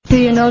Do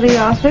you know the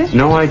author?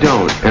 No, I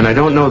don't, and I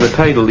don't know the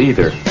title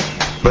either.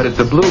 But it's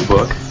a blue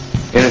book,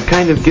 and it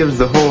kind of gives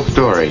the whole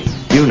story,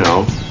 you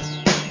know.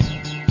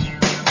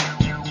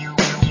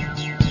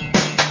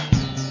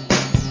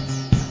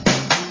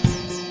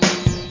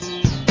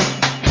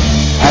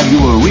 Have you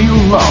a real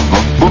love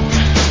of books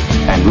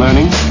and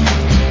learning?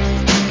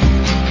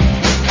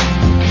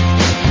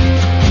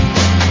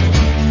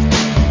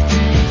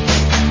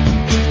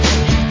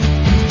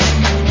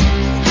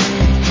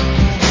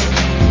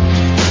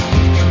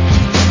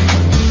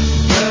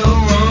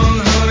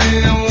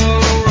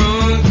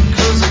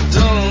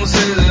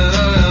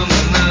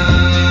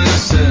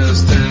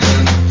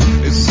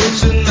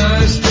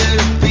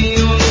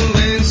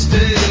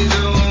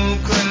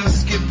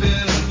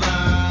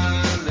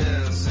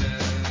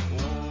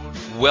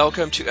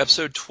 Welcome to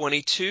episode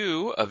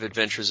 22 of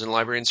Adventures in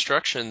Library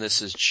Instruction.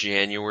 This is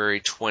January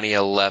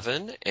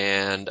 2011,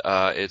 and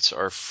it's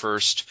our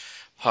first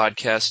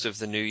podcast of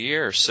the new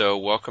year. So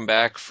welcome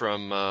back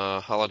from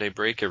holiday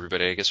break,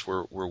 everybody. I guess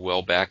we're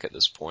well back at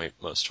this point,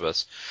 most of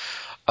us.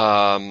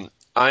 I'm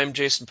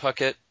Jason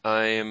Puckett.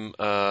 I am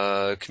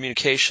a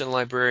communication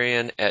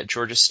librarian at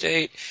Georgia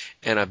State,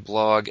 and I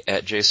blog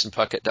at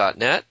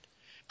jasonpuckett.net.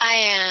 I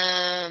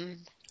am...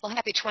 Well,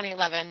 happy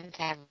 2011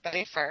 to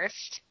everybody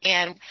first.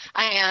 And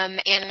I am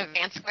Anna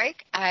Vanswyk.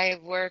 I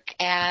work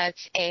at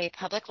a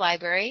public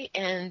library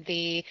in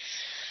the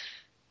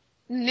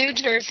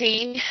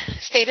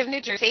state of New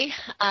Jersey.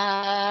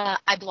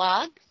 I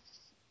blog.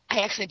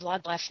 I actually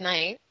blogged last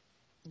night.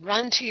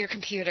 Run to your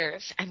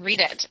computers and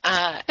read it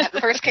at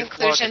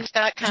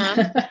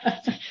firstconclusions.com.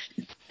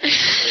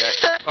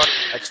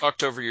 I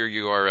talked over your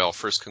URL,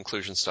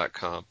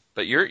 firstconclusions.com.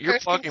 But you're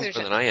blogging more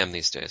than I am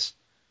these days.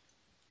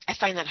 I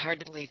find that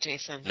hard to believe,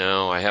 Jason.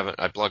 No, I haven't.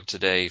 I blogged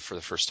today for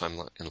the first time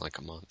in like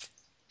a month.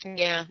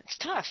 Yeah, it's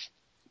tough.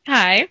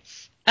 Hi.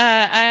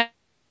 I'm a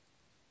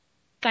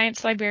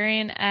science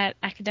librarian at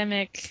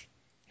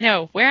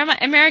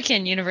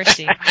American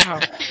University.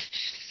 Wow.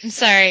 I'm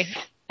sorry.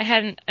 I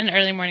had an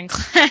early morning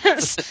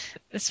class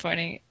this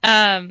morning.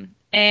 And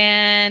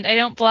I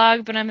don't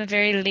blog, but I'm a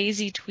very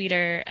lazy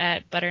tweeter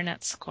at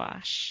Butternut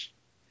Squash.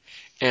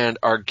 And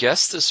our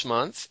guest this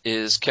month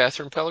is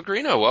Catherine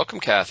Pellegrino.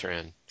 Welcome,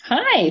 Catherine.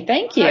 Hi,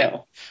 thank you. Hi.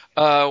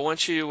 Why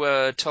don't you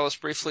tell us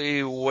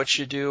briefly what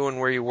you do and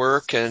where you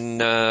work, and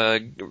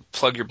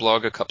plug your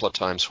blog a couple of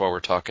times while we're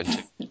talking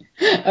too.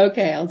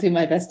 Okay, I'll do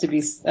my best to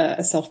be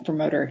a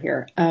self-promoter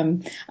here.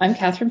 I'm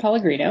Catherine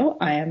Pellegrino.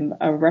 I am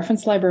a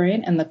reference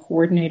librarian and the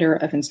coordinator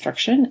of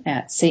instruction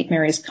at St.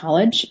 Mary's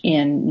College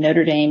in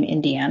Notre Dame,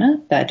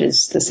 Indiana. That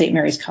is the St.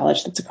 Mary's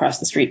College that's across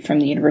the street from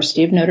the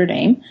University of Notre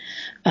Dame.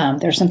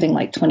 There's something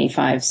like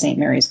 25 St.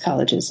 Mary's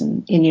colleges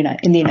in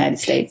the United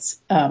States.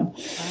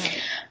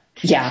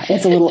 Yeah,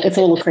 it's a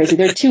little crazy.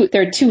 There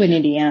are two in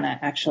Indiana,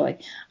 actually.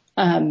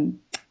 And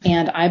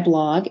I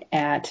blog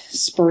at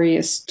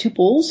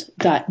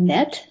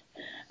spurioustuples.net.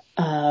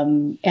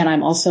 And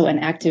I'm also an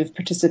active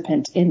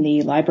participant in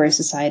the Library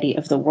Society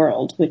of the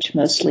World, which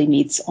mostly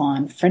meets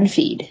on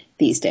FriendFeed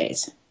these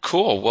days.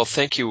 Cool. Well,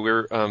 thank you.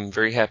 We're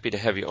very happy to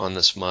have you on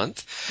this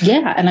month.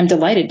 Yeah, and I'm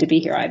delighted to be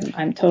here.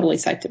 I'm totally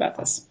psyched about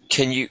this.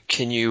 Can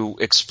you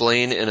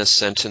explain in a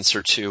sentence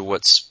or two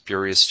what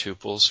spurious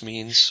tuples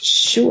means?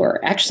 Sure.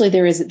 Actually,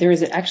 there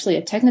is actually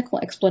a technical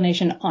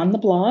explanation on the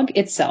blog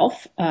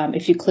itself.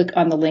 If you click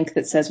on the link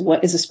that says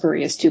 "What is a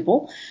spurious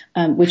tuple,"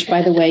 which,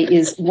 by the way,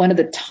 is one of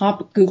the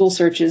top Google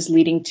searches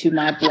leading to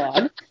my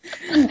blog.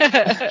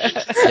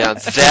 Yeah,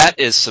 that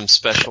is some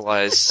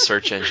specialized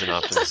search engine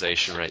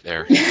optimization right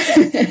there.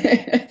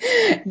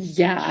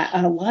 Yeah,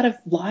 a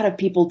lot of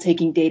people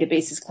taking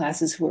databases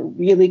classes who are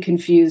really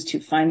confused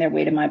who find their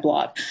way to my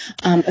blog.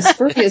 A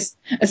spurious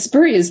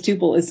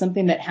tuple is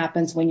something that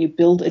happens when you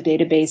build a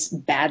database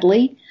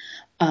badly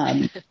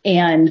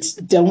and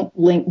don't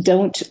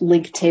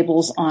link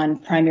tables on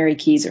primary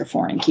keys or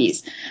foreign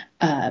keys.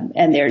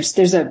 And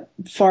there's a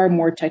far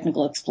more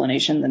technical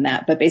explanation than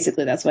that, but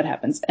basically that's what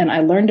happens. And I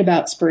learned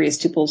about spurious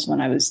tuples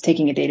when I was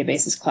taking a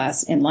databases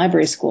class in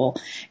library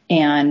school,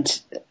 and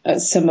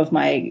some of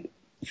my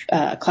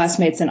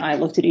classmates and I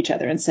looked at each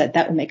other and said,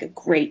 that would make a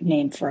great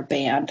name for a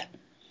band.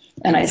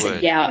 And I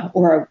said, yeah,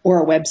 or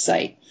a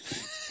website.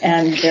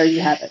 And there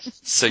you have it.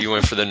 So you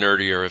went for the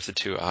nerdier of the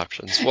two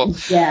options. Well,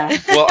 yeah.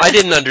 Well, I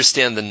didn't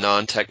understand the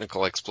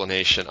non-technical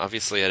explanation.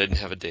 Obviously, I didn't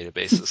have a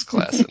databases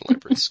class in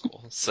library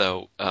school.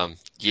 So,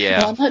 yeah.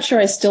 Well, I'm not sure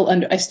I still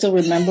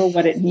remember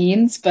what it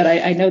means, but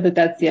I know that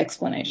that's the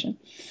explanation.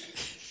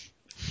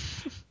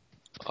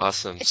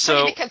 Awesome. It's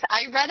funny because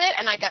I read it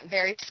and I got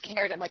very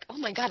scared. I'm like, oh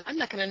my God, I'm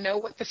not going to know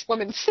what this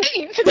woman's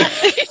saying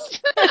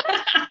tonight.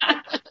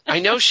 I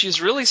know,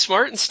 she's really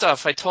smart and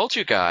stuff. I told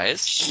you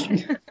guys.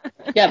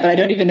 Yeah, but I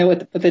don't even know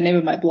what the name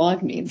of my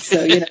blog means. So,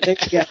 there you go.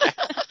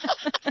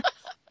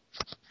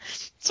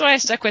 That's why I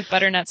stuck with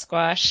butternut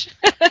squash.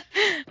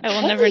 I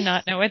will never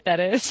not know what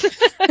that is.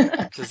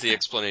 Because the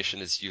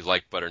explanation is you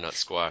like butternut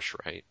squash,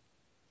 right?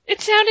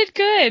 It sounded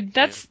good.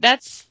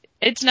 That's.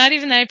 It's not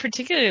even that I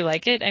particularly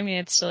like it. I mean,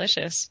 it's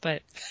delicious,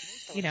 but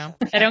I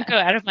don't go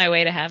out of my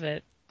way to have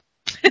it.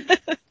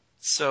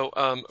 So,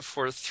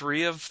 for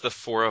 3 of the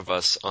 4 of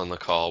us on the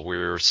call,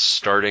 we're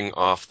starting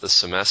off the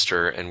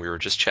semester, and we were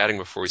just chatting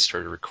before we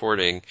started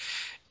recording.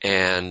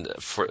 And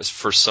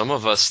for some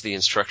of us, the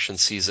instruction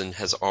season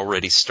has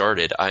already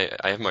started. I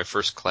have my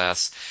first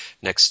class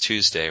next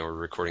Tuesday. We're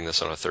recording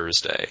this on a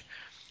Thursday.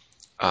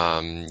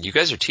 You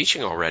guys are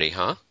teaching already,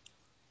 huh?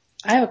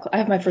 I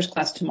have my first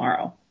class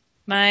tomorrow.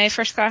 My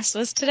first class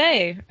was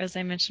today, as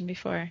I mentioned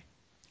before,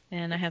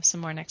 and I have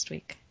some more next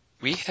week.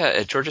 We had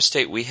at Georgia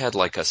State. We had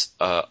like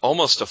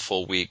almost a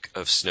full week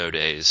of snow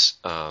days.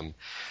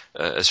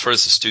 As far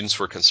as the students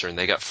were concerned,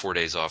 they got 4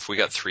 days off. We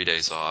got 3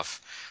 days off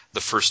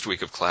the first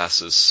week of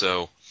classes.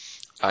 So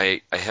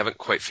I haven't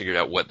quite figured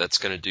out what that's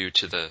going to do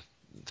to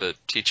the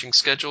teaching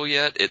schedule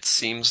yet. It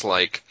seems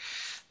like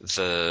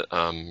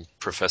the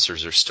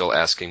professors are still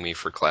asking me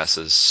for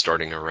classes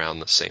starting around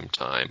the same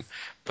time.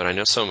 But I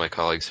know some of my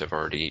colleagues have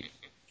already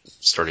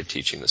started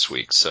teaching this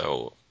week,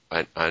 so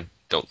I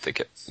don't think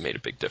it made a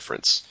big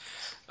difference.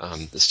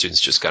 The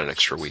students just got an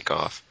extra week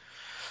off.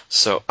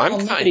 So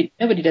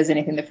nobody does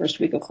anything the first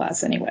week of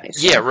class anyway.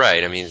 So. Yeah,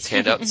 right. I mean, it's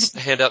hand out the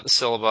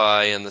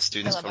syllabi, and the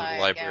students come to the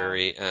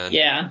library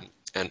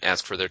and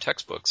ask for their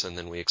textbooks, and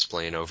then we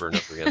explain over and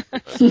over again.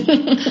 I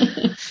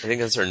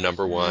think that's our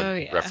number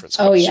one reference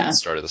question at the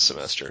start of the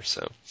semester.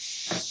 So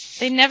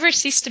they never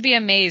cease to be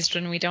amazed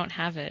when we don't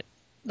have it.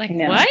 Like,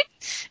 what?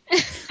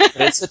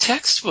 It's a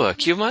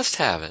textbook. You must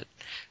have it.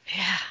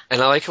 Yeah.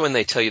 And I like it when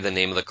they tell you the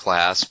name of the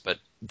class, but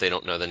they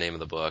don't know the name of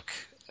the book.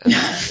 And they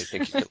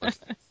think you can look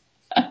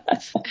at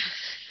it.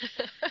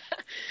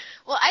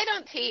 Well, I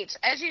don't teach.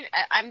 As you,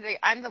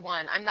 I'm the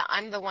one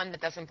that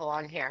doesn't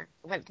belong here.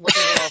 No,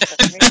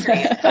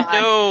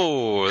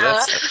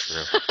 that's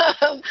not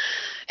true.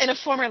 In a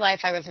former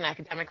life, I was an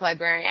academic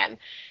librarian.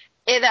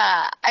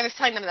 I was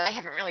telling them that I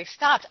haven't really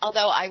stopped.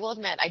 Although I will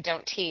admit, I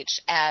don't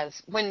teach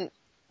as when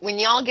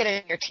y'all get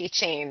in your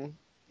teaching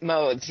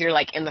modes, you're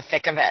like in the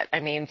thick of it. I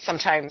mean,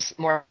 sometimes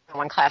more than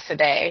 1 class a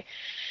day.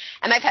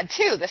 And I've had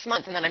 2 this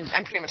month, and then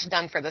I'm pretty much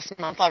done for this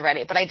month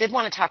already. But I did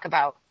want to talk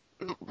about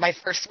my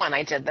first one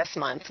I did this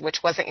month,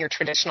 which wasn't your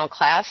traditional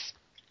class.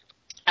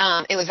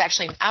 It was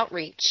actually an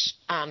outreach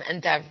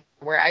endeavor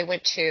where I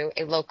went to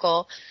a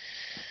local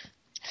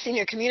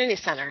senior community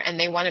center, and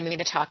they wanted me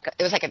to talk.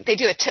 It was like they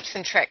do a tips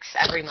and tricks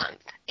every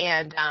month,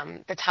 and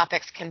the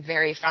topics can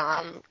vary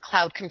from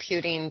cloud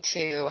computing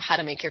to how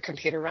to make your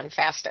computer run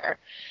faster.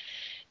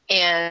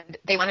 And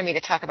they wanted me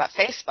to talk about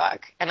Facebook,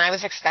 and I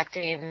was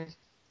expecting,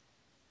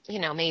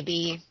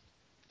 maybe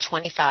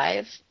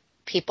 25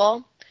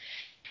 people.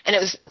 And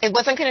it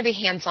wasn't going to be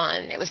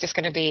hands-on. It was just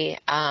going to be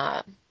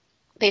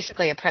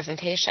basically a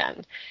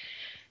presentation.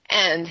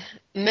 And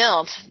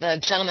Milt, the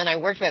gentleman I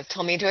worked with,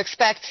 told me to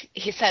expect,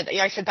 I said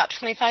about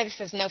 25. He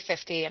says, no,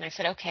 50. And I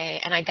said, okay.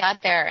 And I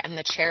got there, and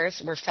the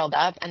chairs were filled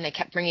up, and they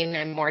kept bringing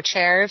in more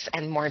chairs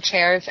and more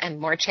chairs and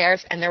more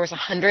chairs. And there was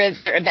 100,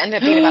 there ended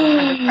up being about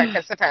 100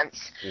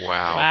 participants.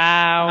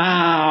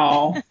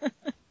 Wow.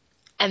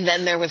 And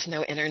then there was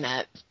no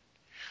internet.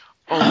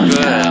 Oh,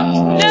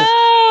 good.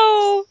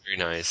 No! Very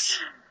nice.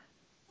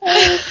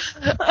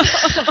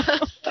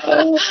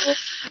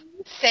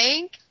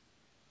 Thank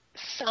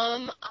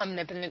some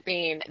omnipotent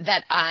being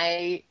that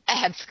I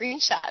had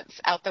screenshots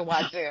out the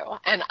wazoo,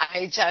 and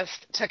I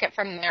just took it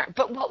from there.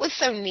 But what was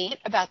so neat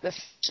about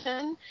this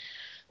session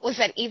was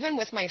that even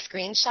with my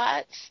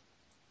screenshots,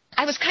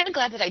 I was kind of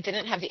glad that I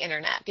didn't have the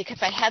internet,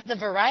 because I had the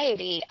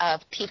variety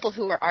of people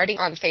who were already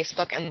on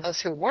Facebook and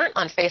those who weren't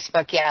on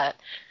Facebook yet.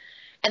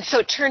 And so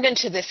it turned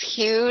into this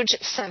huge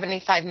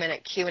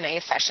 75-minute Q&A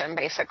session,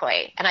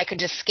 basically. And I could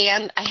just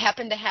scan. I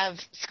happened to have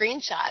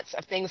screenshots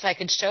of things I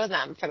could show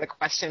them for the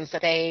questions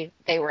that they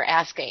were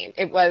asking.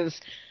 It was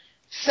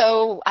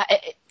so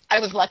I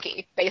was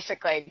lucky,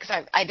 basically,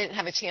 because I didn't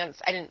have a chance.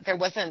 There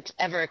wasn't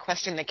ever a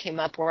question that came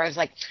up where I was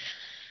like,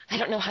 I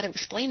don't know how to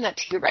explain that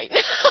to you right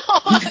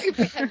now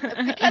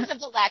because of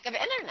the lack of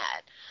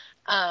internet.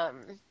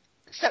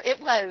 So it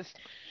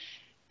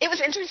was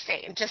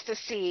interesting just to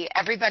see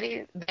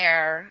everybody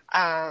there.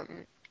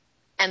 And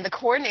the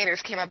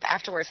coordinators came up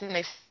afterwards, and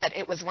they said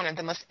it was one of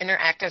the most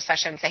interactive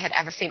sessions they had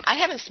ever seen. I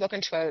haven't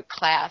spoken to a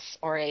class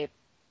or a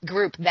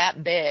group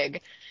that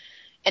big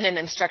in an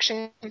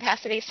instruction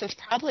capacity since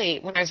probably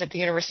when I was at the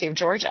University of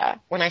Georgia,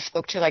 when I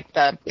spoke to it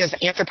was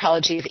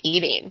anthropology of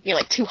eating.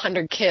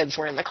 200 kids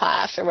were in the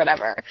class or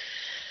whatever.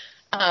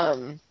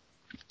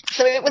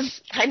 So it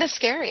was kind of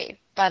scary,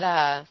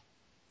 but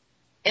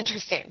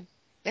interesting.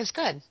 It was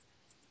good.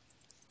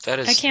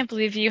 I can't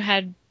believe you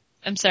had.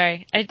 I'm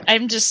sorry.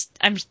 I'm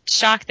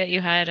shocked that you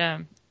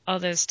had all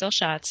those still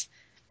shots.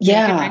 That you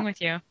could bring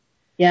with you.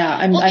 Yeah,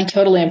 I'm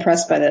totally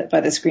impressed by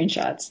the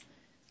screenshots.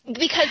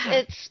 Because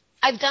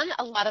I've done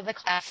a lot of the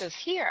classes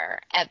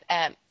here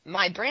at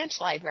my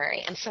branch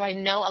library, and so I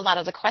know a lot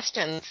of the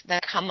questions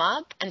that come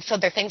up, and so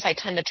they're things I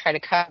tend to try to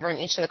cover in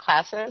each of the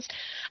classes.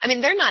 I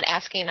mean, they're not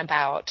asking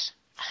about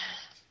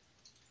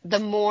the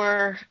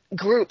more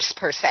groups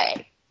per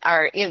se,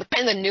 or kind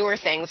of the newer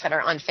things that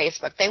are on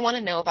Facebook. They want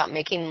to know about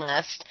making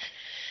lists.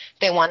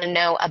 They want to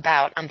know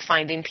about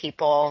finding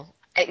people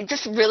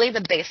just really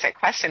the basic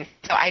questions.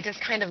 So I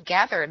just kind of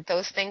gathered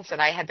those things that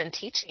I had been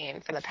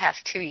teaching for the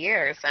past 2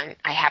 years, and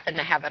I happen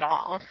to have it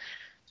all.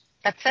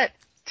 That's it.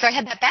 So I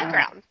had that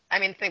background. I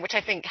mean, which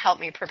I think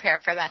helped me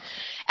prepare for that.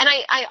 And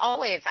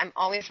I'm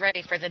always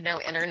ready for the no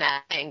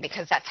internet thing,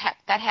 because that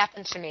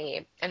happened to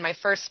me in my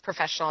first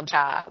professional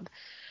job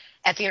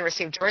at the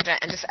University of Georgia,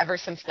 and just ever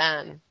since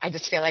then, I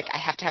just feel like I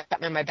have to have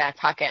something in my back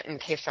pocket in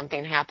case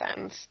something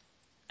happens.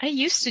 I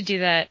used to do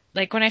that.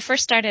 Like when I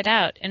first started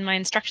out in my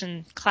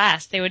instruction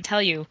class, they would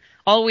tell you,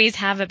 always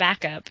have a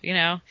backup,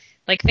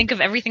 like think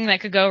of everything that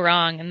could go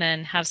wrong and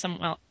then have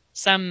some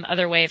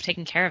other way of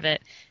taking care of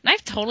it. And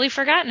I've totally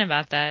forgotten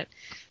about that.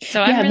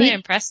 So I'm really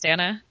impressed,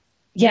 Anna.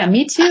 Yeah,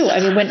 me too. I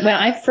mean, when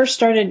I first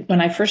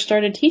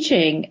started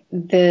teaching,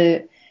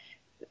 the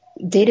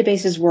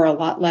databases were a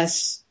lot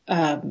less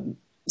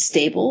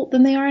stable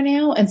than they are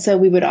now. And so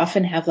we would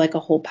often have like a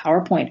whole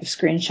PowerPoint of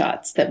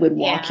screenshots that would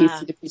walk you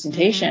through the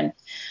presentation.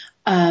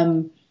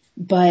 Mm-hmm.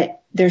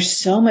 But they're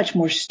so much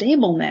more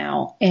stable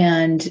now.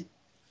 And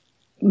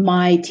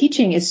my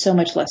teaching is so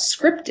much less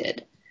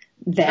scripted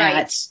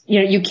that,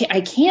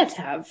 I can't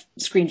have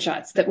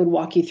screenshots that would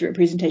walk you through a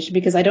presentation,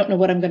 because I don't know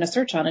what I'm going to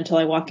search on until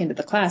I walk into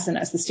the class and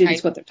ask the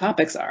students what their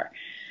topics are,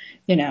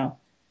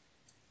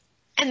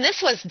 And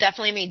this was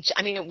definitely me.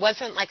 I mean, it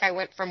wasn't like I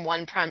went from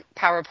one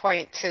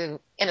PowerPoint to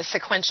in a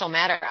sequential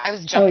manner. I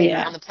was jumping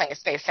around the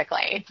place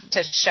basically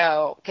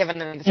to give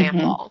an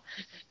example.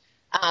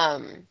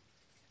 Mm-hmm.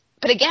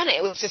 But again,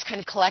 it was just kind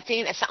of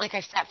collecting. It's not like I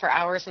sat for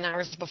hours and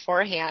hours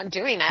beforehand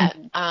doing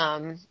it.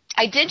 Mm-hmm.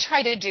 I did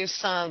try to do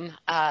some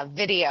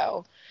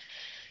video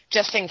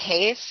just in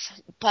case.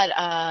 But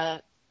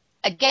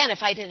again,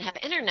 if I didn't have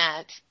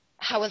internet,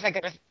 how was I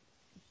going to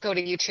go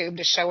to YouTube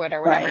to show it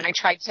or whatever? Right. And I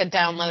tried to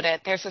download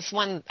it. There's this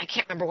one, I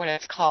can't remember what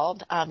it's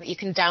called. You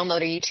can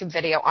download a YouTube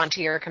video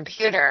onto your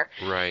computer.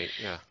 Right.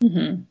 Yeah.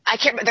 Mm-hmm. I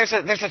can't. There's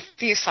a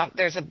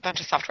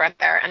bunch of software out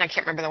there, and I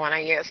can't remember the one I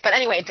used. But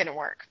anyway, it didn't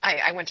work.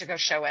 I went to go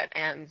show it,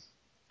 and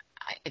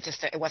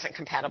it wasn't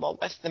compatible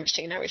with the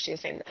machine I was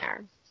using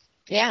there.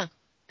 Yeah,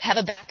 have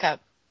a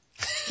backup.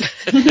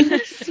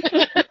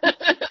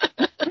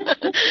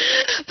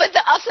 But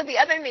also the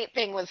other neat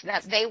thing was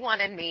that they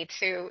wanted me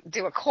to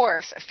do a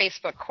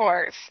Facebook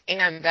course,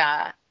 and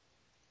I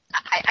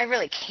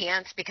really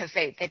can't, because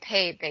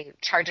they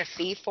charge a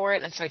fee for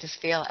it, and so I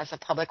just feel as a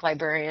public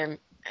librarian,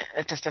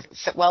 it just doesn't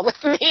sit well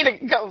with me to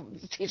go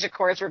teach a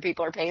course where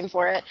people are paying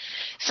for it.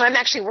 So I'm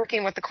actually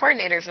working with the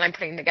coordinators, and I'm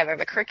putting together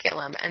the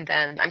curriculum, and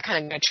then I'm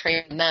kind of going to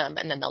train them,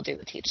 and then they'll do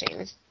the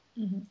teaching.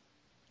 Mm-hmm.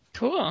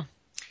 Cool.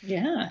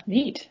 Yeah,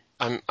 neat.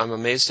 I'm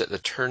amazed at the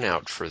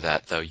turnout for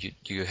that, though.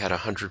 You had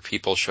 100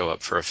 people show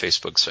up for a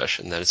Facebook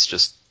session. That is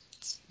just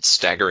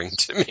staggering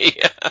to me.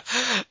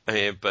 I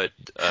mean, but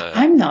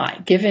I'm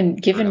not given.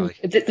 Really?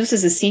 This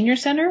is a senior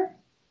center.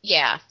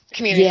 Yeah,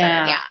 community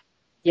center. Yeah.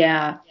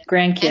 Yeah,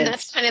 grandkids. And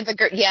that's kind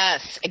of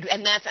yes,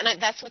 and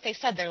that's what they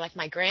said. They're like,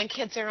 my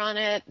grandkids are on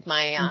it.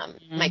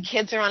 My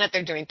kids are on it.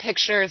 They're doing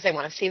pictures. They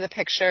want to see the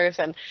pictures,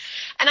 and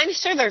I'm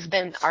sure there's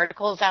been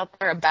articles out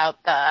there about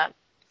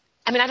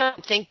I mean, I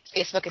don't think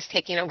Facebook is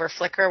taking over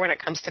Flickr when it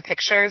comes to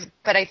pictures,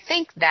 but I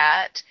think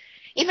that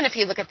even if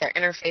you look at their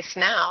interface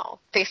now,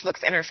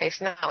 Facebook's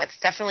interface now, it's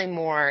definitely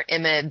more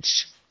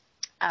image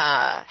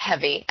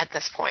heavy at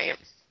this point.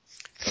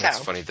 That's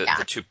funny.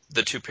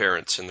 The two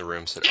parents in the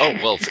room said, "Oh,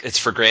 well, it's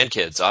for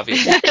grandkids,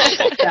 obviously."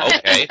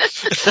 Okay.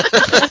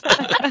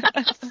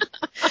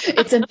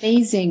 It's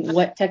amazing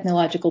what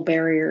technological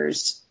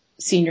barriers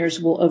seniors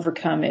will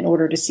overcome in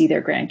order to see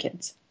their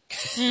grandkids.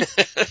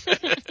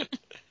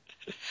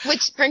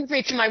 Which brings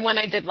me to my one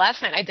I did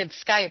last night. I did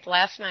Skype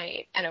last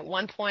night, and at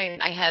one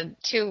point I had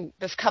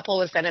this couple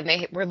was in, and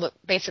they were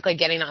basically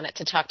getting on it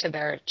to talk to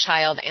their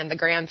child and the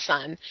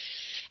grandson.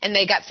 And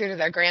they got through to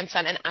their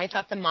grandson, and I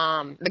thought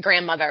the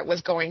grandmother,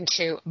 was going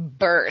to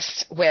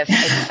burst with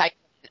excitement.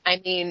 I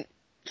mean,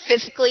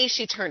 physically,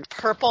 she turned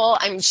purple.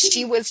 I mean,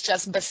 she was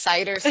just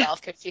beside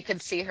herself because she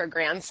could see her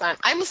grandson.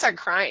 I almost started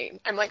crying.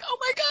 I'm like, oh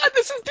my God,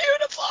 this is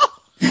beautiful.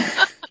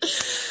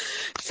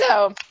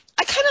 So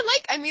I kind of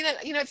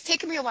it's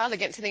taken me a while to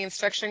get into the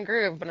instruction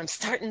groove, but I'm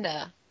starting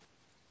to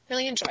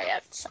really enjoy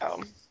it.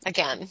 So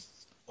again.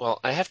 Well,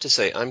 I have to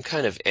say I'm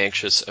kind of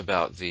anxious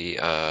about the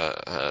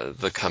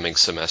coming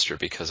semester,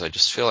 because I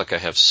just feel like I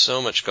have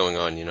so much going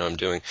on. I'm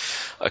doing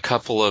a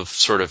couple of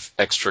sort of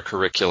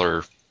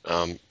extracurricular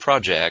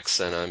projects,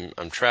 and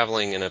I'm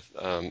traveling in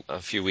a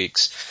few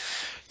weeks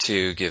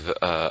to give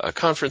a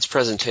conference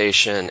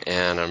presentation,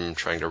 and I'm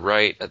trying to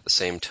write at the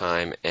same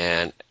time.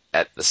 And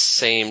at the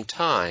same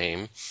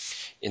time,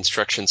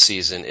 instruction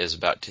season is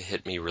about to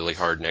hit me really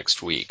hard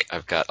next week.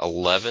 I've got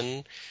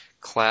 11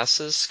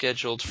 classes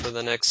scheduled for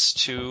the next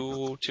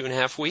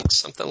 2.5 weeks,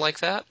 something like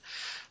that.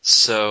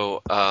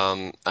 So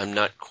I'm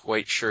not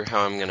quite sure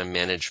how I'm going to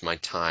manage my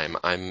time.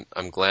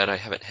 I'm glad I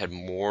haven't had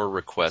more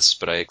requests,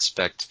 but I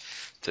expect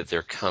that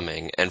they're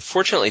coming. And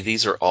fortunately,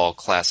 these are all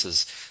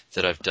classes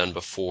that I've done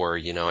before.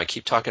 I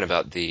keep talking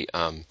about the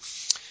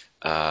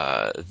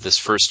this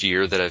first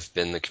year that I've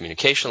been the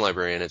communication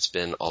librarian, it's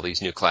been all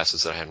these new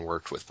classes that I hadn't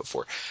worked with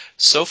before.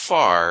 So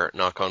far,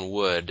 knock on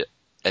wood,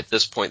 at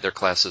this point, they're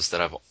classes that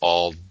I've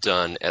all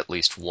done at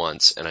least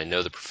once, and I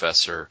know the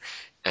professor,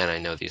 and I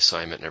know the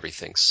assignment and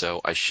everything,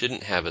 so I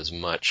shouldn't have as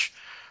much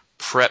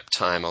prep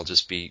time. I'll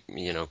just be,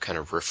 kind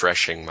of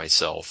refreshing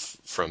myself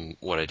from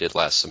what I did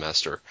last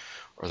semester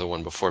or the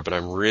one before, but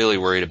I'm really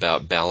worried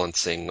about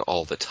balancing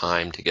all the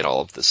time to get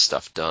all of this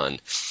stuff done.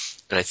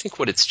 And I think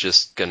what it's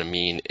just going to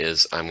mean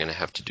is I'm going to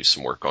have to do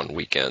some work on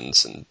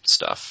weekends and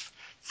stuff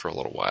for a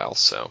little while.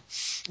 So,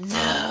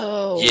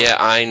 No. Yeah,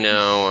 I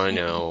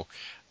know.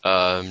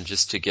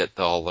 Just to get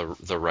all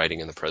the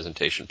writing and the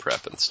presentation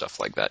prep and stuff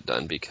like that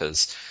done,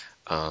 because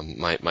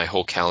my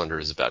whole calendar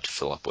is about to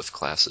fill up with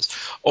classes.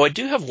 Oh, I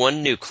do have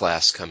one new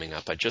class coming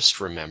up. I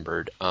just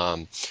remembered.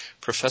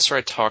 Professor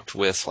I talked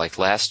with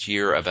last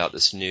year about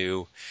this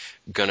new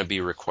gonna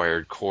be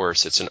required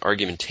course. It's an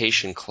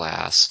argumentation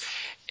class,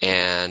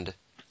 and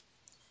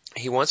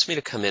he wants me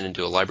to come in and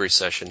do a library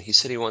session. He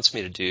said he wants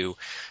me to do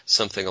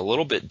something a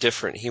little bit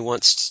different. He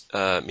wants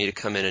me to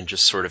come in and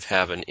just sort of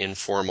have an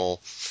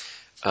informal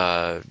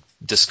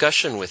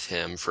discussion with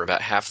him for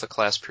about half the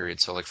class period,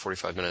 so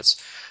 45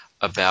 minutes,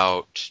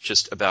 about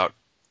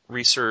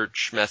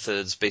research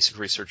methods, basic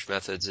research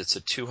methods. It's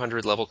a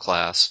 200 level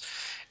class,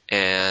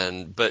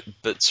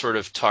 but sort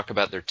of talk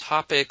about their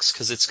topics,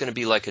 because it's going to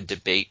be like a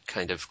debate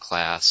kind of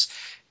class,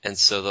 and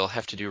so they'll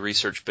have to do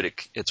research, but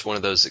it's one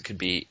of those that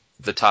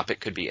the topic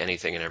could be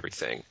anything and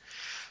everything.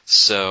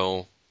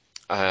 So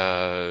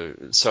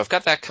I've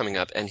got that coming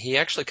up, and he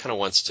actually kind of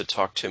wants to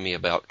talk to me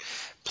about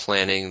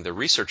planning the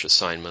research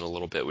assignment a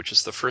little bit, which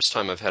is the first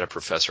time I've had a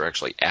professor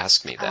actually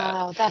ask me that.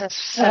 Oh, that is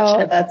such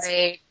a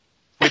great.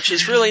 Which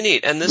is really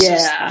neat. And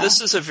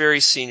this is a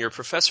very senior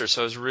professor,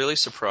 so I was really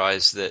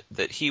surprised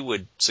that he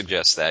would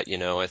suggest that.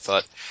 I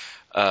thought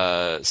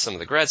some of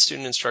the grad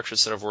student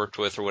instructors that I've worked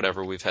with or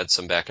whatever, we've had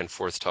some back and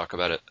forth talk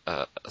about it,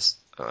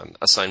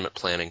 assignment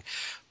planning.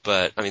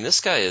 But I mean,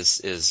 this guy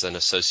is an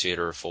associate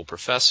or a full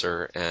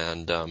professor,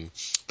 and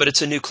but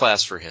it's a new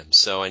class for him,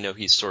 so I know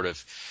he's sort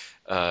of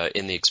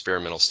in the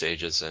experimental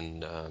stages,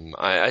 and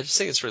I just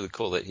think it's really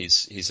cool that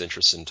he's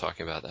interested in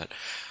talking about that.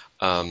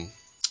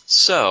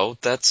 So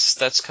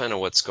that's kind of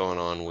what's going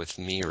on with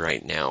me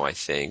right now, I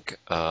think.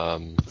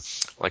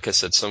 Like I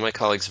said, some of my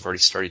colleagues have already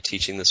started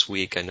teaching this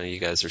week. I know you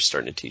guys are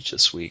starting to teach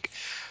this week.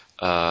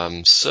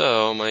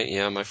 So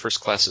my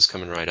first class is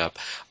coming right up.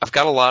 I've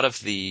got a lot of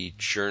the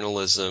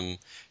journalism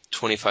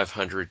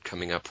 2500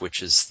 coming up,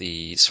 which is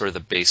the sort of the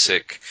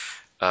basic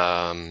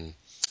write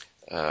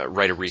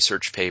a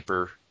research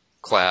paper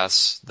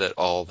class that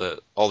all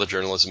the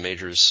journalism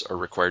majors are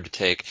required to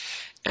take,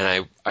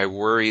 and I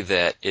worry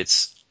that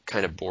it's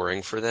kind of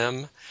boring for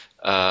them.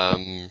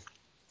 I'm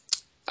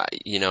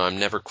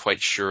never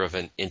quite sure of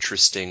an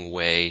interesting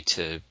way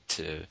to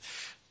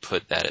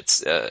put that.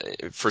 It's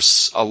for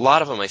a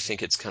lot of them, I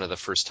think it's kind of the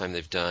first time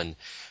they've done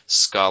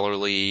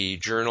scholarly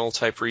journal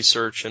type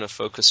research in a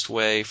focused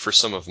way. For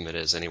some of them it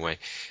is anyway,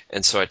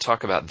 and so I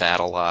talk about that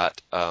a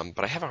lot, but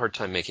I have a hard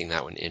time making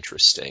that one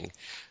interesting.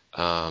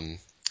 So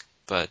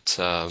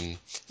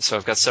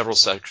I've got several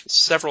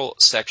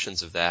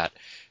sections of that,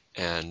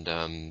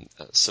 and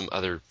some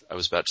other, I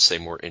was about to say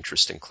more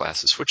interesting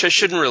classes, which I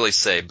shouldn't really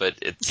say, but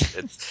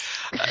it's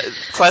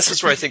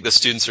classes where I think the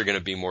students are going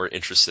to be more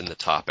interested in the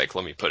topic,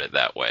 let me put it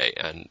that way,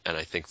 and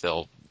I think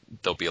they'll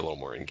be a little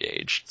more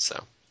engaged.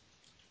 So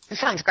It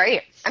sounds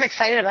great. I'm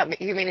excited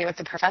about you meeting with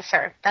the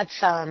professor. That's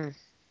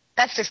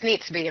just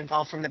neat to be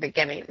involved from the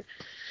beginning.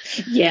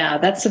 Yeah,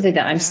 that's something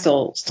that I'm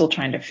still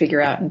trying to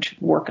figure out and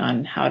work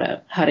on how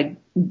to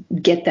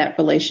get that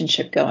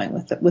relationship going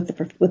with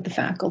the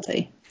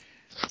faculty.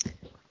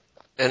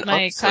 And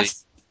my honestly,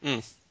 class.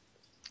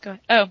 Go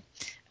ahead. Oh,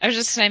 I was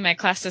just saying, my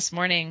class this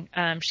morning,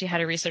 she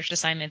had a research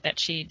assignment that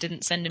she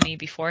didn't send to me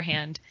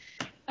beforehand.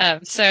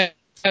 So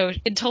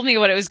it told me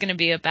what it was going to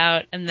be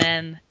about, and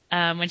then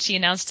when she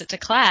announced it to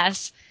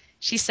class,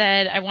 she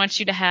said, I want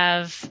you to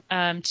have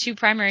 2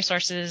 primary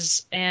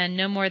sources and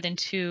no more than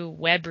 2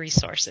 web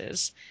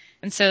resources.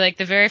 And so,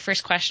 the very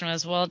first question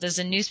was, well, does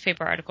a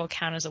newspaper article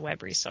count as a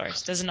web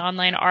resource? Does an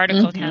online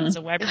article count as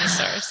a web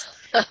resource?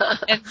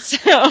 And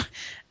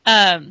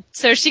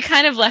so she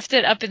kind of left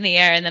it up in the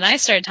air, and then I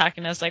started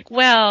talking. I was like,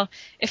 well,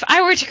 if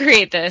I were to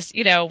create this,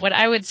 what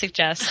I would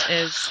suggest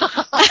is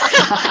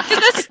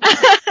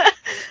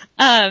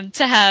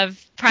to have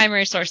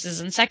primary sources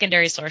and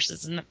secondary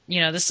sources, and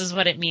this is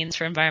what it means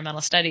for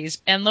environmental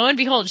studies. And lo and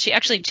behold, she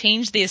actually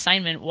changed the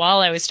assignment while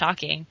I was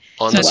talking.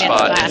 On the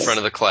spot in front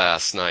of the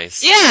class.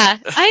 Nice. Yeah,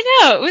 I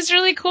know. It was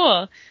really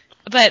cool.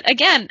 But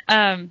again,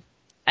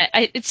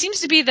 it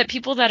seems to be that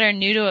people that are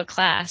new to a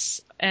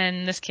class,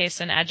 in this case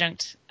an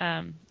adjunct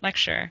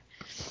lecturer,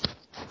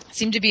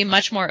 seem to be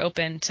much more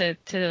open to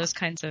those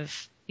kinds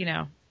of,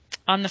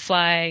 on the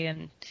fly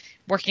and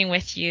working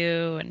with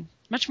you, and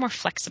much more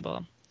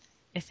flexible,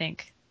 I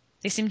think.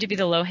 They seem to be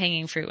the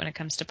low-hanging fruit when it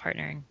comes to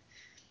partnering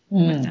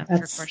with them for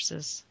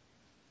courses.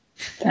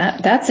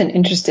 That's an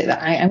interesting.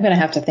 I'm going to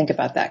have to think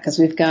about that, because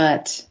we've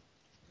got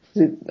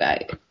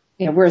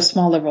we're a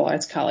small liberal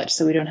arts college,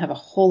 so we don't have a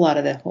whole lot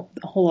of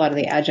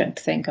the adjunct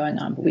thing going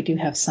on, but we do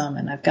have some,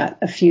 and I've got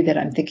a few that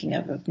I'm thinking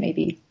of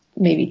maybe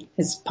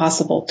as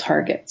possible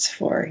targets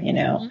for,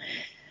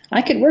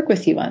 I could work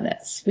with you on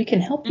this. We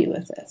can help you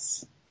with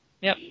this.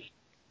 Yep.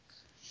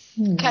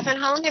 Catherine,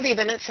 how long have you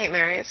been at St.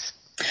 Mary's?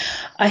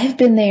 I have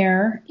been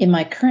there in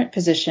my current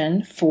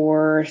position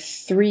for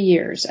 3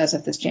 years as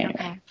of this January.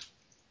 Okay.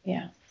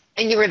 Yeah.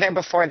 And you were there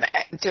before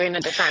that, doing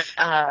a different,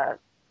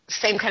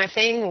 same kind of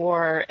thing,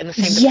 or in the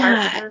same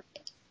department?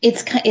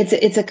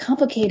 It's a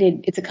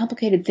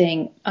complicated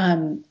thing.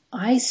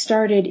 I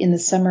started in the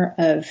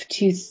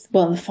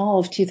fall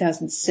of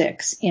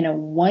 2006 in a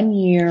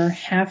 1-year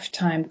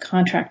half-time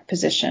contract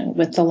position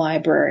with the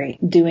library,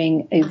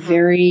 doing a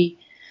very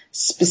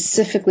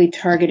specifically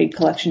targeted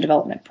collection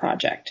development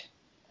project.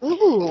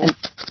 Ooh.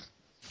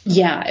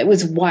 Yeah, it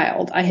was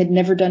wild. I had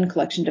never done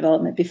collection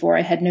development before.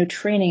 I had no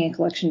training in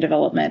collection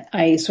development.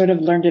 I sort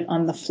of learned it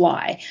on the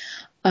fly.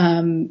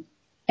 And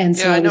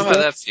so I know how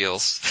that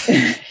feels.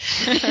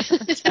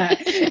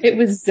 It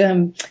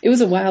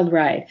was a wild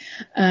ride.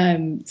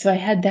 So I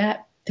had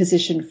that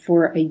position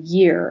for a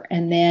year,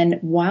 and then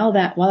while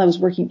I was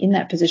working in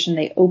that position,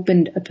 they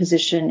opened a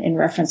position in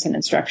reference and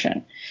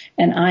instruction,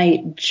 and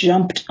I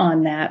jumped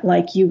on that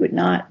like you would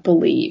not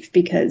believe,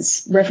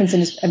 because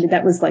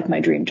that was like my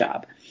dream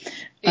job.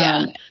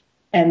 Yeah.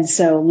 And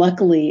so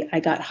luckily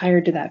I got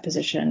hired to that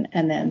position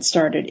and then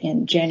started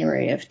in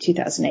January of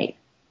 2008.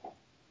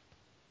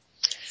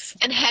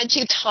 And had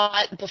you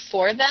taught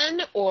before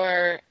then,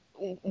 or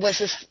was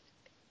this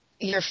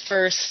your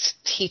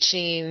first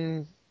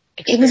teaching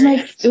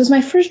experience? It was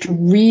my first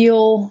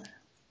real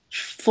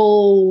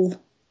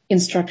full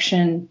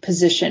instruction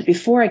position.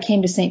 Before I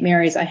came to St.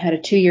 Mary's, I had a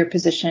 2-year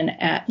position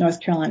at North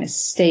Carolina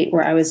State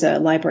where I was a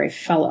library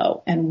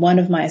fellow. And one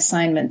of my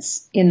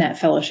assignments in that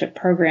fellowship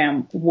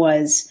program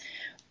was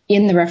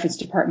in the reference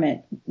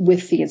department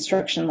with the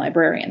instruction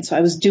librarian. So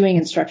I was doing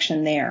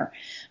instruction there.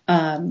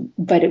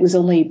 But it was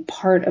only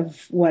part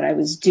of what I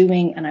was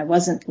doing, and I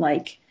wasn't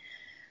like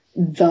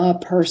the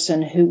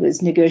person who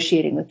was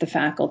negotiating with the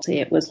faculty.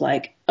 It was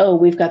like, oh,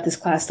 we've got this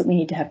class that we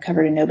need to have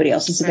covered and nobody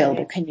else is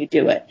available. Right. Can you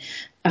do it?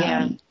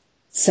 Yeah.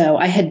 So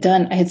I had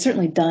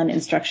certainly done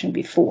instruction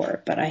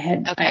before, but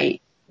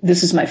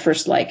this was my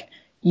first,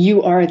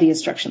 you are the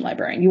instruction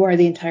librarian. You are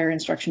the entire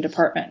instruction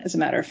department, as a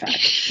matter of fact.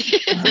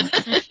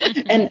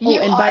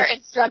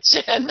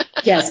 Instruction.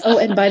 Yes. Oh,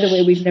 and by the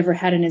way, we've never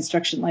had an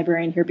instruction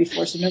librarian here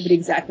before, so nobody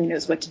exactly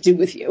knows what to do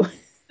with you.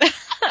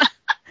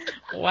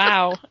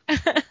 Wow.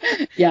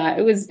 Yeah,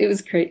 it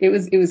was great. It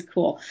was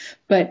cool.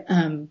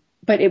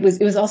 But it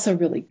was also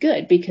really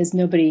good because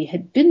nobody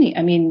had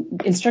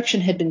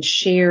instruction had been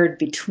shared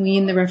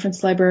between the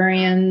reference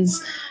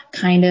librarians,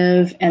 kind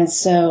of. And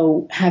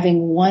so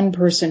having one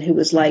person who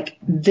was like,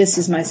 this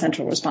is my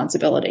central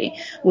responsibility,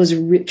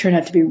 turned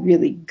out to be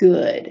really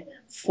good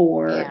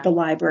for the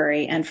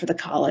library and for the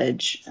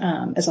college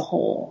as a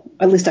whole.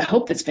 At least I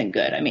hope it's been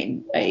good. I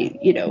mean,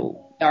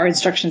 our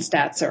instruction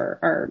stats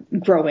are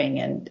growing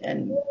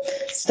and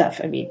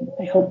stuff. I mean,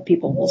 I hope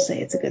people will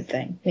say it's a good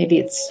thing. Maybe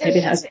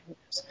it has.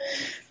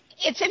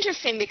 It's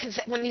interesting because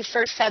when you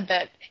first said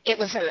that it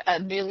was a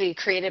newly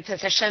created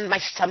position, my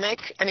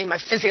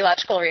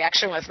physiological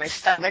reaction was my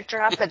stomach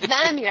dropped. But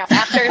then,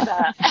 after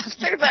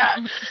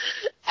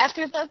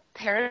the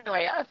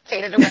paranoia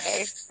faded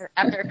away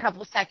after a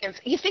couple of seconds,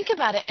 you think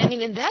about it.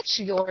 And that's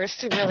yours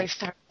to really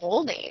start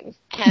holding.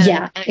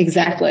 And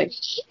exactly.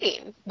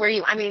 Where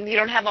you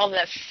don't have all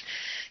this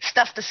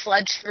stuff to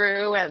sludge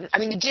through, and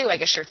you do, I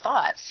guess, your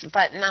thoughts,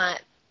 but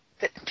not.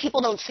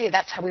 People don't see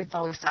that's how we've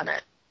always done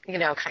it.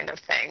 Kind of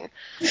thing.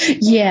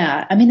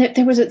 Yeah,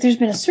 there's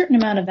been a certain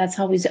amount of that's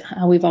how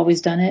we've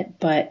always done it,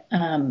 but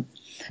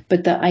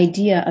the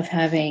idea of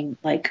having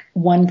like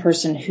one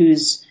person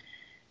whose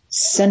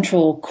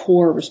central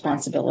core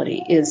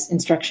responsibility is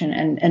instruction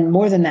and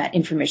more than that,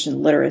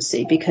 information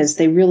literacy, because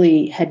they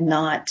really had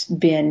not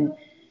been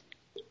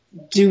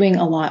doing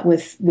a lot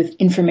with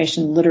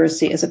information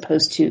literacy as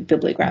opposed to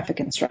bibliographic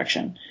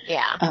instruction.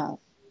 Yeah.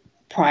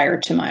 Prior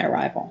to my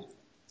arrival,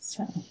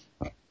 so.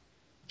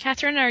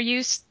 Catherine,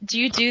 do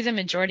you do the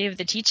majority of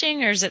the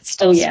teaching, or is it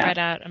still spread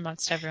out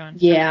amongst everyone?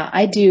 Yeah,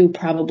 I do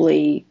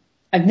probably.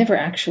 I've never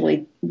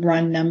actually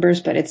run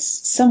numbers, but it's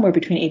somewhere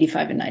between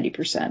 85 and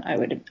 90%.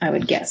 I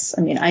would guess.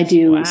 I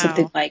do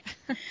something like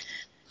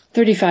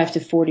 35 to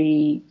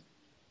 40.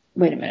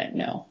 Wait a minute,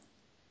 no,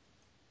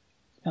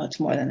 it's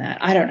more than that.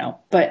 I don't know,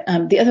 but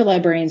the other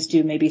librarians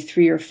do maybe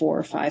 3 or 4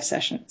 or 5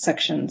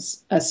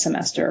 sections a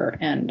semester,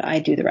 and I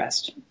do the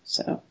rest.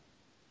 So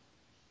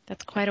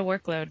that's quite a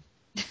workload.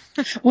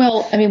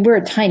 Well, we're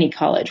a tiny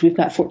college. We've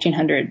got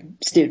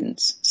 1,400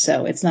 students,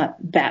 so it's not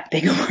that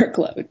big a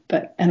workload.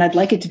 And I'd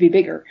like it to be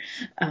bigger.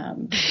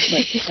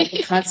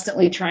 We're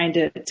constantly trying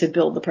to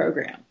build the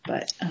program.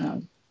 But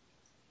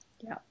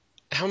yeah.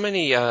 How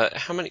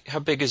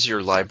big is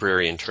your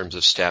library in terms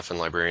of staff and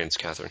librarians,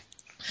 Catherine?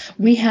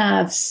 We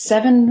have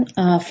 7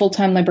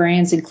 full-time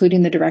librarians,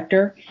 including the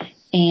director,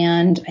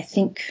 and I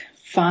think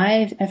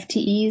 5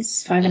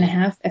 FTEs,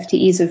 5.5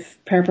 FTEs of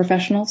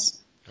paraprofessionals.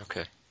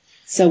 Okay.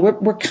 So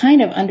we're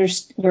kind of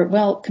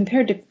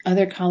compared to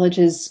other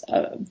colleges,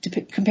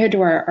 compared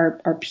to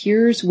our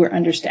peers, we're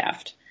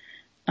understaffed.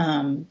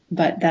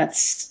 But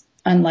that's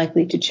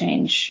unlikely to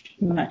change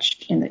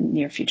much in the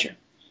near future.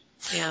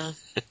 Yeah.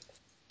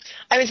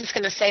 I was just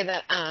going to say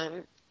that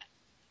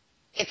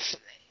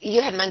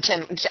you had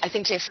mentioned, I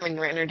think, Jason, when you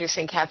were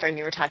introducing Catherine,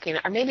 you were talking,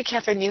 or maybe,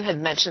 Catherine, you had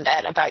mentioned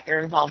it about your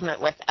involvement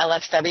with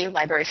LSW,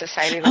 Library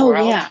Society of the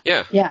World.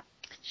 Yeah.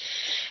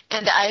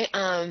 And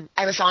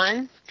I was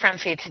on Front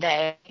Feed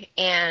today,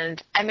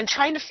 and I've been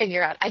trying to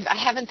figure out, I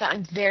haven't done,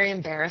 I'm very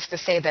embarrassed to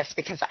say this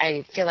because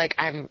I feel like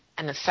I'm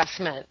an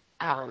assessment,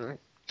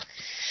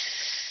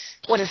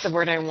 what is the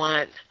word I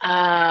want?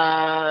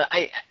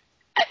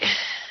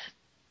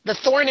 The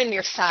thorn in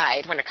your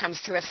side when it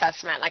comes to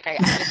assessment. Like I've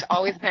just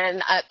always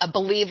been a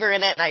believer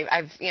in it, and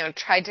I've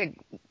tried to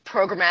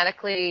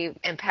programmatically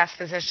in past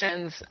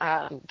positions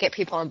get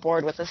people on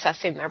board with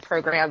assessing their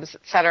programs,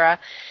 et cetera.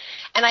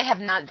 And I have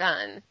not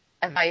done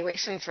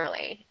evaluations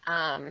really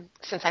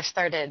since I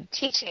started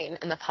teaching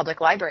in the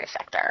public library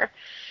sector.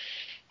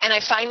 And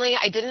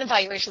I did an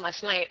evaluation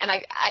last night, and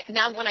I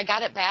now when I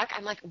got it back,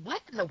 I'm like, what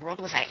in the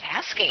world was I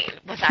asking?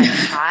 Was I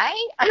high?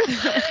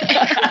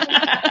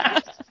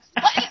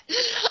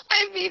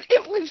 I mean,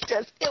 it was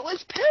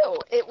poo.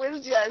 It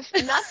was just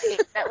nothing.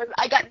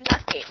 I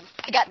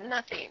got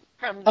nothing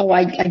from. Oh,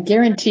 I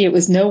guarantee it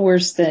was no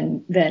worse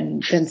than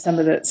some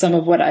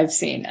of what I've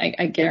seen.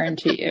 I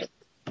guarantee you.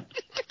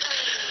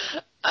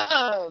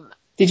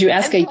 Did you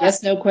ask a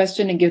yes/no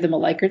question and give them a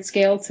Likert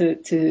scale to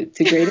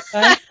grade it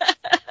by?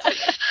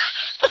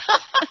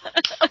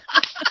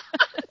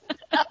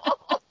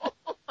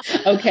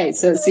 Okay,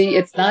 so see,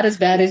 it's not as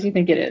bad as you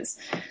think it is.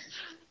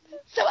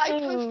 So I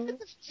posted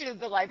this to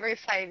the Library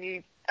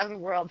Society of the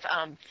World's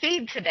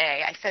feed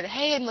today. I said,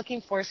 hey, I'm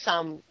looking for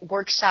some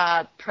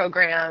workshop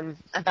program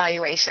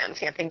evaluations,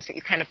 things that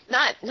you kind of,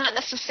 not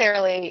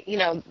necessarily,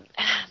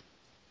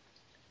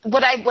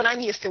 what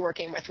I'm used to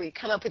working with. We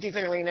come up with these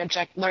learning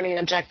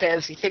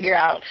objectives, you figure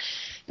out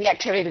the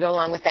activity to go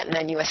along with it, and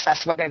then you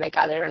assess whether they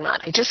got it or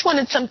not. I just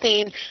wanted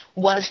something,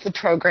 was the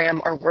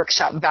program or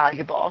workshop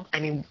valuable? I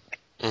mean,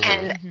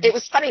 and it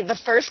was funny. The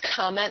first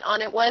comment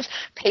on it was,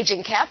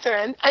 paging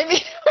Catherine. I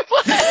mean,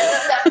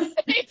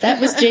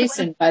 that was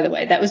Jason, by the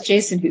way. That was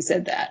Jason who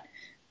said that.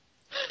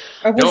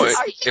 Or was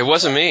it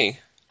wasn't me.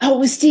 Oh, it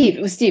was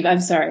Steve.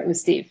 I'm sorry. It was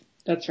Steve.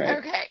 That's right.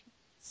 Okay.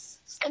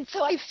 And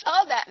so I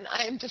saw that, and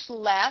I am just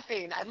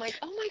laughing. I'm like,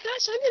 oh, my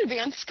gosh, I'm going to be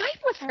on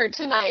Skype with her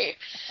tonight.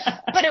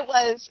 But it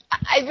was,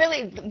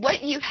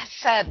 what you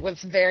said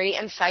was very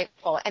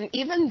insightful. And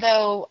even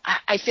though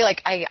I feel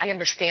like I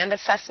understand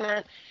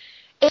assessment,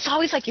 it's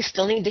always like you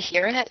still need to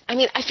hear it. I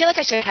mean, I feel like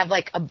I should have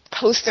like a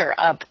poster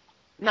up,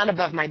 not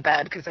above my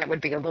bed because that would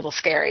be a little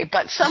scary,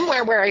 but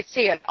somewhere where I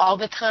see it all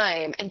the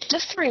time, and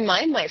just to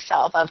remind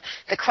myself of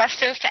the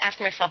questions to ask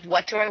myself,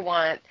 what do I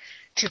want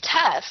to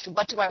test?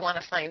 What do I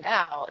want to find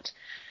out?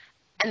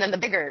 And then the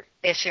bigger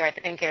issue, I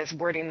think, is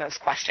wording those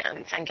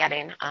questions and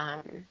getting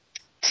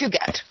to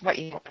get what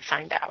you want to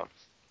find out.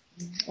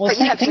 Well, but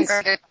you have some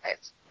great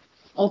advice.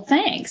 Well,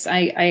 thanks.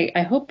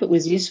 I hope it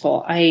was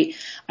useful. I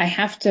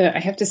have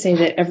to say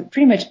that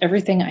pretty much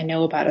everything I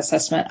know about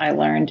assessment I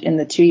learned in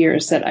the 2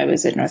 years that I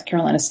was at North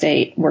Carolina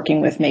State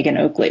working with Megan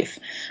Oakleaf,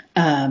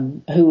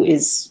 who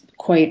is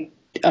quite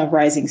a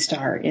rising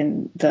star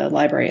in the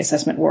library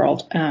assessment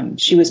world.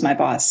 She was my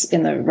boss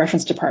in the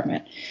reference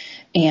department,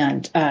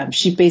 and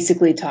she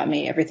basically taught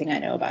me everything I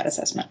know about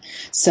assessment.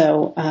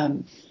 So,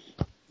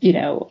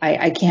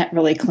 I can't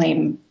really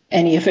claim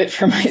any of it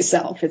for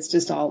myself. It's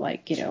just all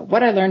like,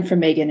 what I learned from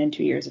Megan in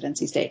 2 years at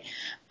NC State.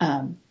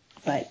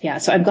 But yeah,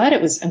 so I'm glad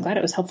it was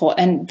helpful.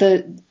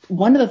 And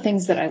one of the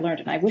things that I learned,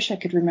 and I wish I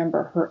could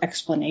remember her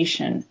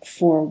explanation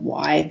for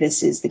why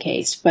this is the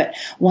case, but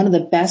one of the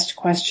best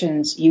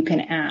questions you can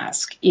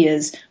ask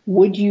is,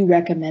 would you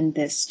recommend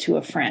this to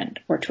a friend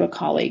or to a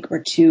colleague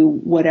or to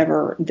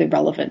whatever the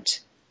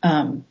relevant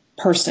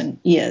person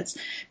is?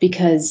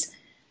 Because,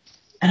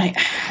 and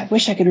I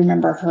wish I could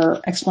remember her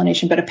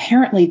explanation, but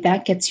apparently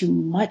that gets you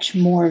much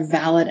more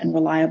valid and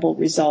reliable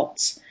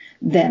results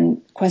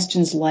than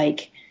questions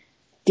like,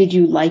 did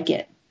you like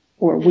it?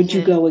 Or would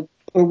you go,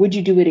 or would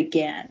you do it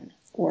again?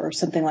 Or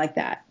something like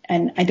that.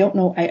 And I don't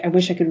know, I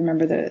wish I could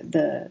remember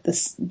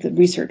the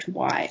research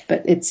why,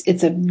 but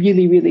it's a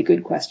really, really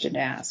good question to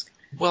ask.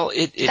 Well,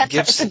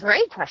 it's a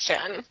great question.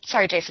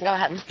 Sorry, Jason, go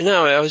ahead.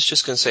 No, I was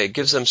just going to say it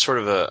gives them sort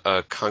of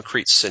a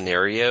concrete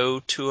scenario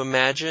to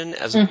imagine,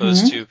 as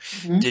opposed to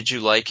did you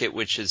like it,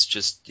 which is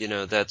just,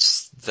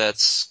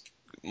 that's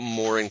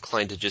more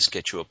inclined to just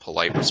get you a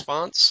polite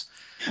response.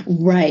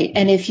 Right.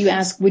 And if you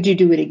ask, would you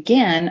do it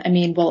again? I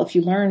mean, well, if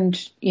you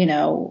learned,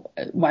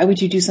 why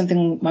would you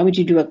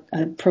do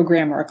a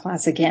program or a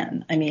class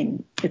again? I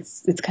mean,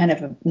 it's kind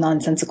of a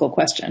nonsensical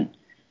question.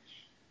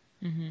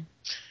 Mm-hmm.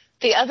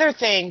 The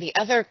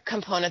other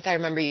component that I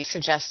remember you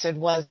suggested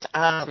was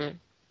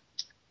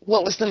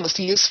what was the most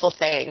useful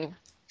thing?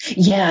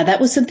 Yeah,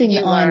 that was something you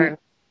learned.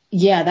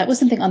 Yeah, that was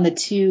something on the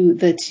two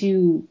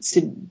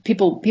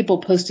people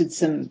posted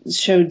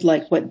showed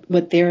like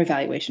what their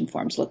evaluation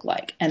forms look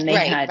like, and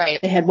they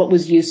had what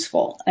was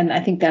useful, and I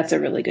think that's a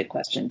really good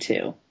question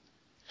too.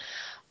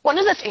 One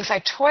of the things I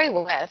toy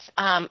with,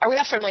 are we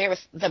all familiar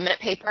with the minute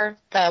paper,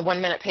 the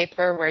 1 minute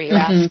paper where you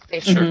ask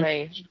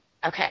basically,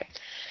 okay,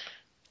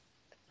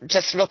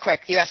 just real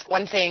quick, you ask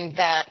one thing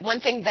that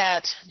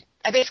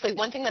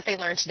they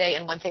learned today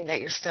and one thing that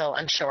you're still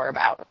unsure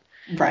about.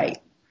 Right.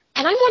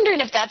 And I'm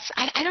wondering if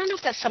I don't know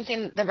if that's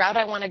something, the route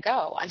I want to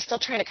go. I'm still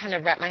trying to kind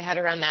of wrap my head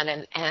around that,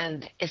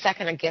 and is that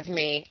going to give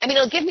me,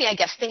 it'll give me, I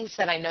guess, things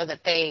that I know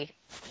that they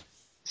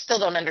still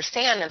don't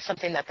understand and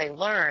something that they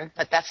learn,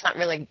 but that's not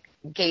really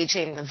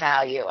gauging the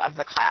value of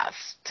the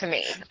class to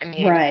me.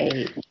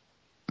 Right.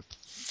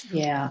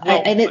 Yeah.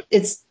 Well,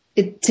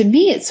 to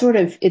me, it sort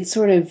of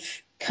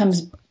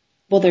comes,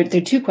 well, there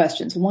are two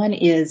questions. One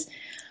is,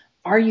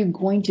 are you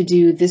going to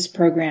do this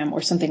program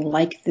or something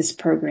like this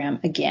program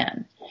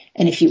again?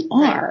 And if you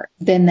are,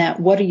 then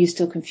what are you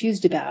still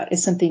confused about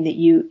is something that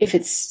if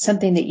it's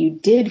something that you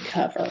did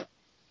cover,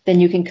 then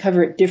you can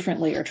cover it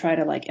differently or try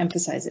to like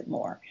emphasize it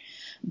more.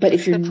 But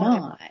if you're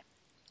not,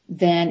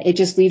 then it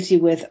just leaves you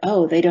with,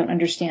 oh, they don't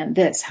understand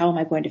this. How am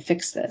I going to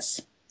fix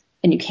this?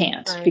 And you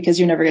can't because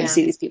you're never going to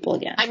see these people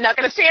again. I'm not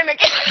going to see them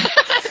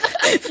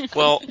again.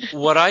 Well,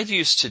 what I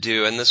used to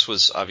do, and this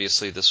was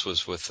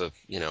with a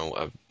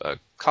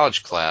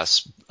college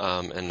class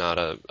and not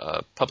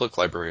a public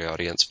library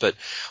audience, but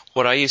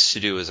what I used to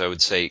do is I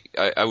would say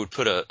I would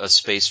put a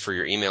space for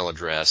your email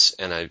address,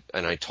 and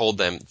I told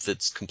them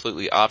that's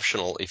completely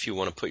optional. If you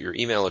want to put your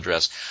email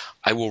address,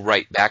 I will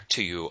write back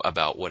to you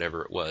about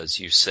whatever it was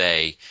you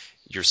say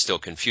you're still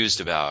confused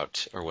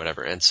about or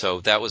whatever. And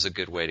so that was a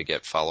good way to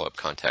get follow-up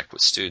contact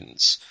with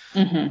students.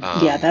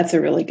 Yeah, that's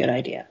a really good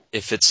idea.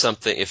 If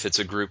it's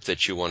a group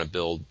that you want to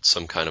build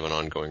some kind of an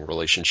ongoing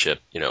relationship,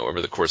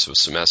 over the course of a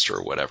semester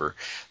or whatever,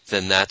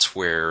 then that's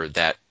where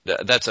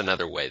that's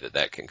another way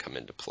that can come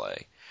into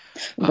play.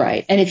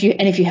 Right. And if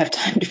you have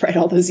time to write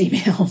all those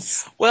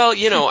emails. Well,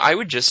 I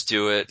would just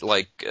do it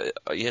like,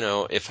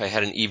 if I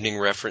had an evening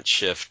reference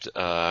shift,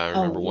 I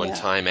remember one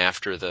time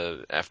after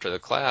the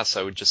class,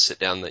 I would just sit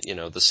down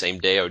the same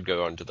day I would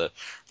go onto the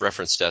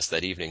reference desk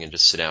that evening and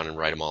just sit down and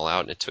write them all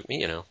out. And it took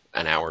me,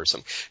 an hour or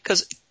something.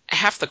 Because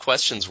half the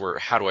questions were,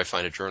 how do I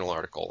find a journal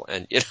article?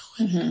 And,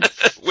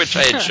 which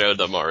I had showed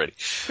them already.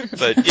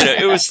 But,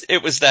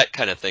 it was that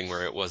kind of thing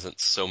where it wasn't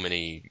so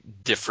many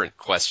different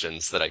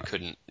questions that I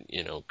couldn't,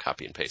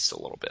 copy and paste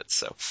a little bit.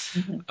 So,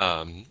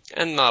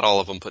 and not all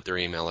of them put their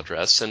email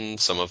address, and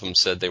some of them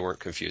said they weren't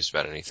confused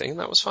about anything, and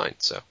that was fine.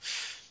 So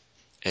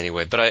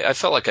anyway, but I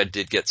felt like I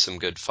did get some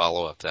good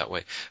follow-up that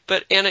way.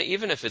 But Anna,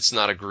 even if it's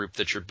not a group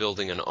that you're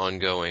building an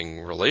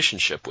ongoing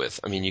relationship with,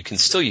 you can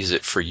still use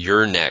it for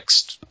your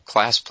next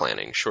class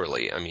planning,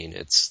 surely.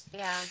 It's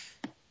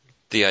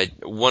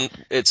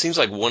it seems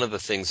like one of the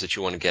things that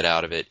you want to get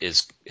out of it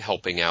is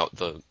helping out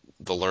the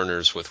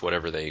learners with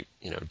whatever they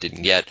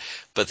didn't get,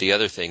 but the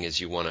other thing is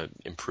you want to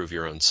improve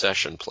your own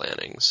session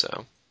planning.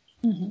 So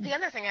the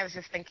other thing I was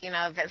just thinking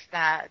of is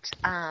that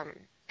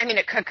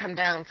it could come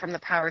down from the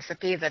powers that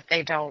be that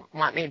they don't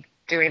want me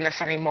doing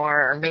this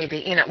anymore, or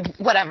maybe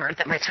whatever,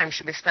 that my time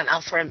should be spent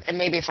elsewhere. And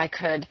maybe if I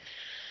could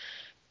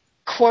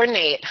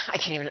coordinate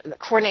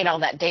all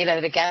that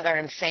data together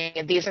and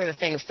say these are the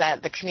things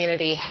that the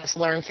community has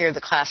learned through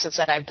the classes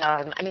that I've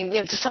done.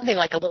 Just something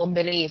like a little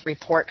mini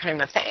report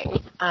kind of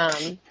thing.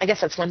 I guess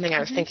that's one thing I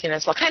was thinking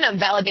as well, kind of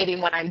validating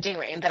what I'm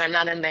doing, that I'm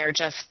not in there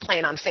just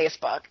playing on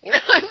Facebook.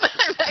 I'm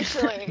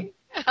actually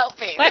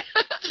helping. Well,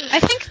 I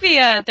think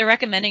the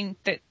recommending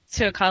that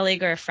to a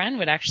colleague or a friend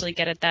would actually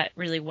get at that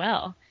really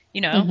well,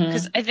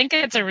 because I think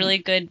it's a really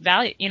good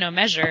value,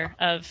 measure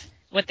of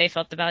what they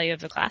felt the value of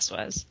the class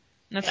was.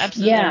 And that's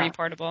absolutely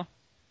reportable.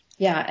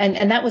 Yeah,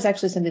 and that was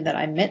actually something that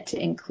I meant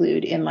to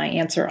include in my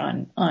answer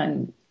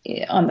on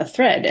the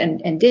thread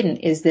and didn't,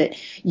 is that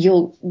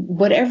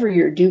whatever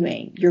you're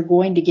doing, you're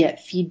going to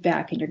get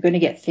feedback and you're going to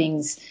get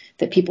things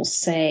that people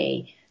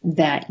say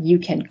that you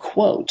can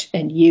quote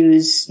and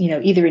use,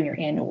 either in your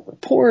annual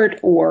report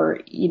or,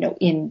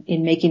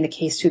 in making the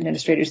case to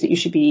administrators that you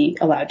should be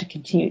allowed to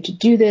continue to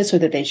do this or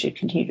that they should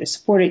continue to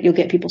support it. You'll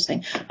get people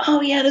saying, oh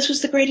yeah, this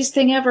was the greatest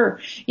thing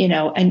ever,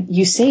 and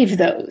you save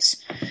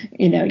those,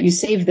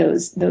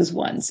 those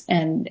ones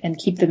and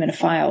keep them in a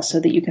file so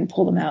that you can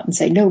pull them out and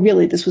say, no,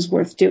 really, this was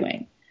worth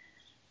doing.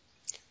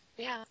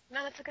 Yeah,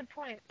 no, that's a good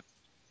point.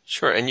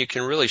 Sure, and you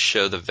can really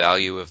show the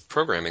value of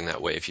programming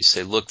that way. If you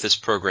say, look, this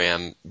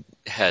program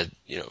had,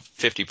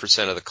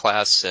 50% of the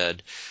class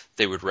said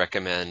they would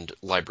recommend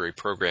library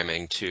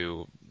programming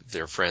to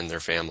their friend,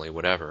 their family,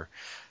 whatever,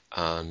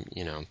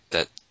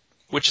 that,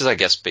 which is, I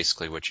guess,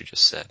 basically what you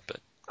just said, but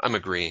I'm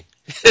agreeing.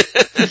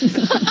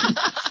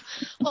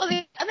 Well,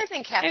 the other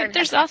thing, Catherine,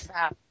 there's also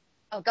about.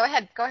 Oh, go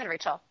ahead,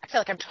 Rachel. I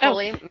feel like I'm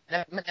totally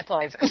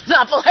monopolizing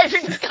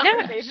this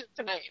conversation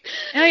tonight.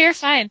 No, you're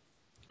fine.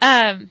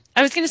 I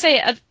was going to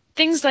say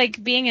things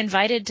like being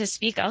invited to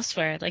speak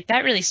elsewhere, like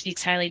that really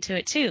speaks highly to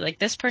it too. Like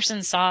this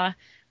person saw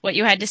what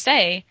you had to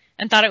say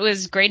and thought it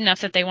was great enough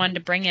that they wanted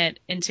to bring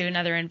it into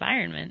another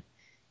environment.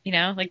 You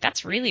know, like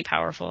that's really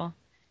powerful,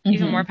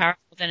 even more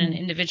powerful than an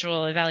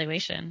individual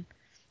evaluation.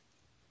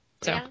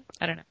 So, Yeah.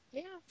 I don't know.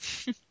 Yeah.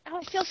 Oh,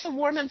 I feel so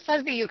warm and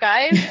fuzzy, you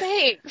guys.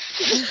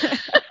 Thanks.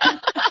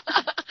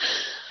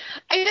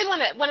 I did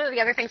want to. One of the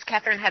other things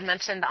Catherine had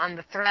mentioned on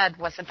the thread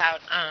was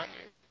about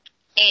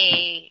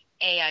a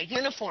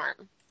uniform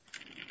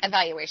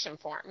evaluation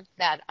form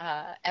that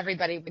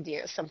everybody would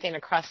use, something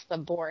across the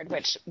board,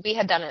 which we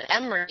had done at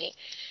Emory.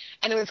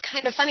 And it was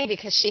kind of funny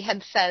because she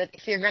had said,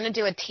 if you're going to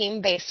do a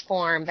team-based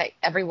form that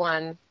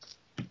everyone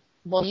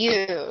will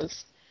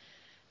use,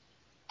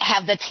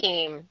 have the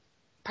team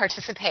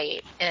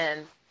participate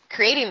in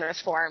creating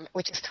this form,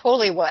 which is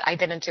totally what I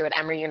didn't do at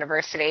Emory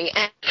University.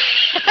 And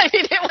I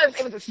mean,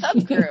 it was a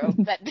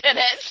subgroup that did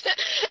it,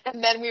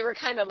 and then we were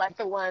kind of like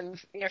the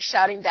ones,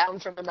 shouting down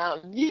from the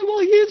mountain, "You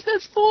will use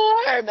this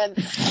form," and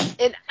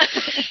it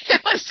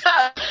was.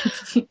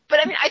 But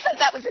I mean, I thought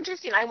that was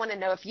interesting. I want to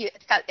know if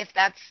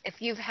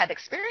you've had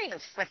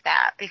experience with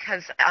that,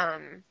 because.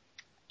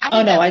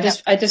 Oh no, I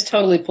just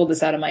totally pulled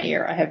this out of my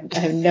ear. I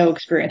have no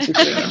experience with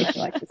doing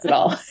anything like this at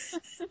all.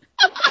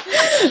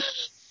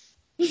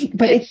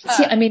 But it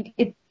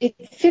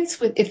fits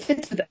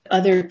with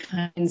other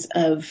kinds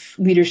of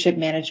leadership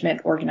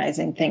management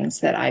organizing things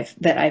that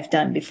I've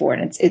done before,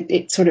 and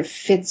it sort of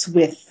fits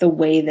with the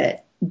way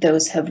that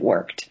those have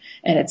worked,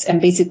 and I'm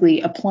basically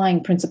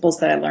applying principles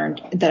that I've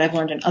learned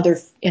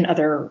in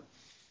other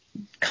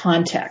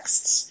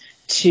contexts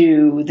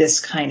to this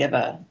kind of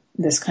a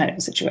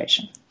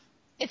situation.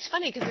 It's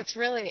funny because it's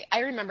really, I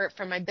remember it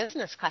from my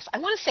business class. I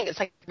want to say it's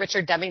like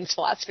Richard Deming's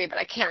philosophy, but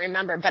I can't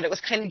remember. But it was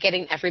kind of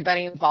getting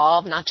everybody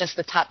involved, not just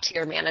the top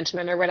tier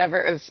management or whatever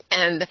it was.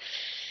 And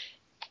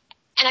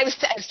I was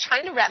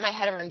trying to wrap my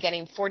head around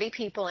getting 40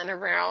 people in a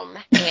room,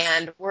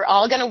 and we're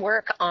all going to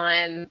work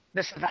on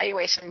this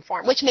evaluation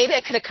form, which maybe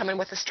I could have come in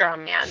with a straw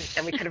man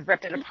and we could have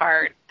ripped it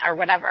apart or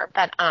whatever.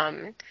 But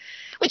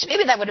which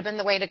maybe that would have been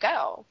the way to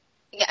go.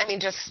 Yeah, I mean,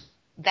 just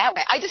that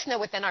way. I just know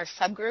within our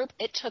subgroup,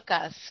 it took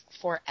us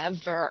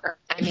forever.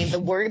 I mean,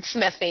 the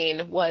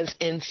wordsmithing was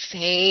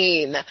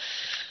insane.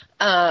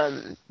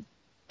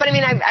 But I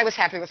mean, I was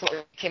happy with what we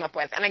came up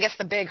with. And I guess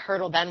the big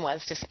hurdle then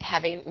was just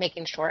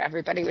making sure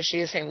everybody was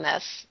using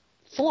this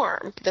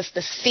form, this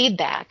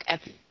feedback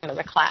at the end of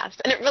the class.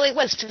 And it really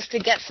was just to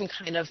get some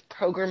kind of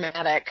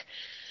programmatic,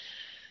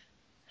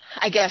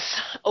 I guess,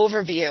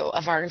 overview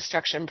of our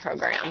instruction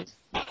program.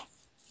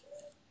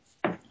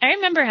 I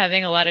remember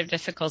having a lot of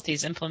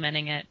difficulties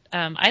implementing it.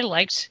 I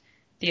liked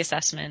the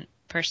assessment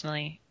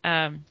personally,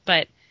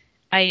 but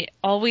I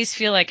always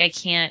feel like I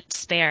can't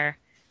spare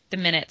the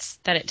minutes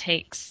that it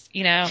takes,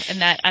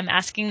 and that I'm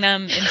asking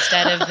them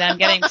instead of them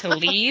getting to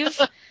leave.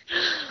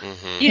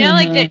 Mm-hmm.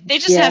 Like they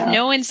just have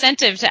no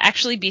incentive to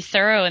actually be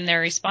thorough in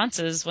their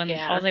responses when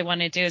all they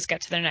want to do is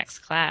get to their next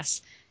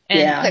class.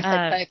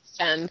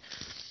 And,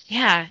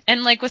 yeah,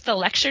 and like with the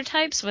lecture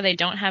types where they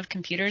don't have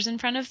computers in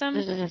front of them,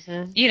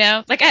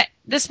 like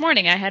this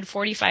morning I had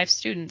 45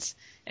 students,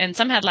 and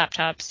some had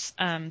laptops,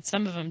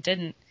 some of them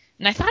didn't.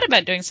 And I thought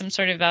about doing some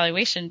sort of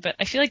evaluation, but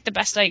I feel like the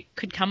best I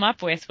could come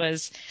up with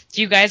was,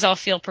 do you guys all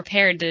feel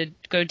prepared to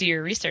go do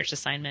your research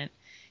assignment?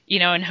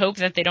 And hope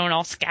that they don't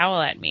all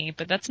scowl at me,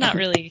 but that's not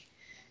really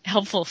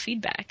helpful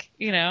feedback,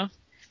 So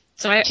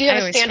do you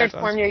have a standard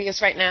form you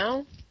use right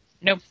now?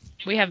 Nope.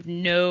 We have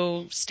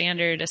no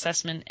standard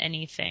assessment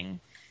anything.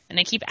 And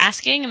I keep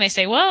asking, and they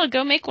say, well,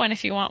 go make one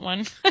if you want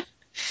one.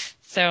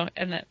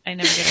 And I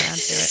never get around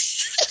to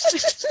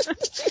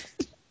it.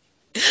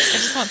 I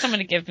just want someone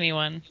to give me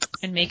one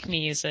and make me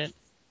use it,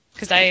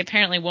 because I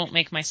apparently won't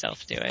make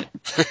myself do it.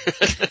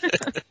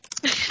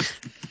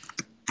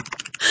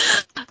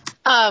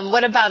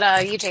 What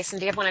about you, Jason?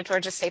 Do you have one at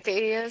Georgia State that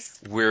you use?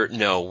 We're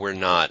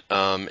not.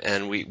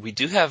 And we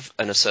do have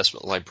an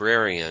assessment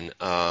librarian.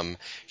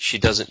 She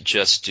doesn't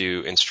just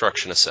do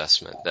instruction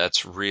assessment.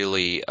 That's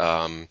really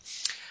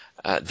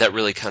that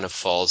really kind of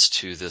falls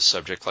to the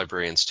subject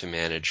librarians to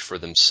manage for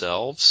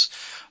themselves.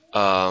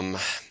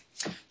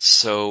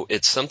 So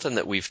it's something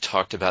that we've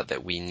talked about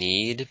that we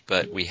need,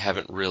 but we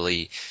haven't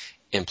really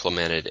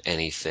implemented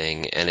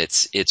anything. And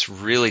it's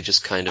really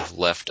just kind of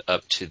left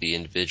up to the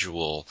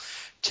individual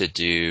to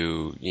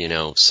do,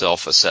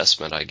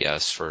 self-assessment, I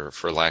guess, for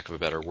lack of a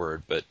better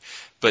word,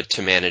 but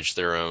to manage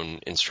their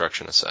own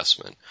instruction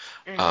assessment.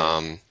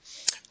 Mm-hmm.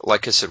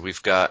 Like I said,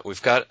 we've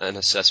got an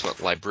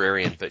assessment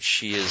librarian, but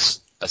she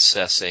is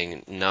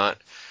assessing not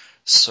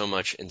so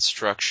much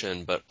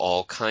instruction, but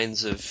all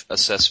kinds of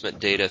assessment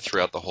data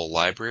throughout the whole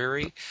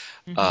library.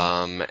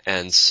 Mm-hmm.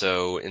 And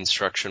so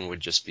instruction would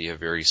just be a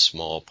very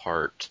small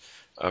part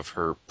of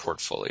her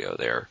portfolio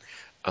there.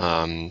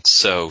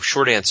 So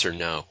short answer,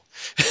 no.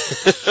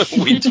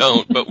 We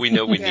don't, but we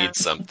know we need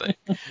something.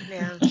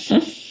 Yeah.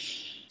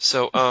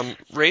 So,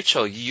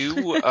 Rachel,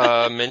 you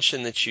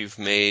mentioned that you've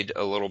made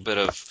a little bit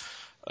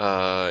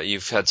of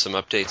you've had some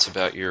updates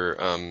about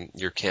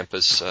your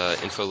campus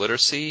info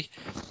literacy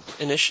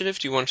initiative.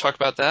 Do you want to talk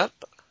about that?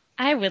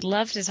 I would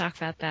love to talk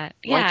about that.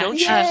 Why yeah. don't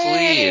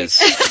you,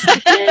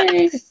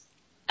 please?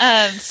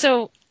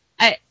 So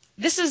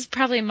this is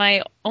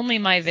probably only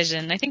my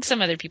vision. I think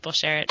some other people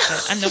share it,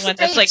 but I'm the one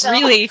that's like Rachel.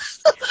 really,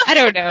 I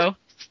don't know.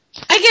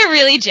 I get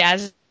really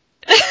jazzed.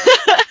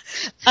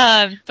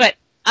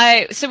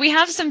 So we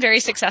have some very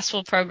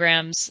successful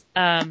programs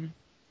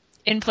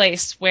in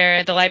place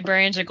where the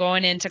librarians are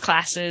going into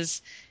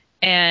classes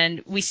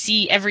and we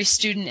see every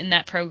student in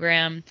that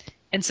program.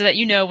 And so that,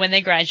 when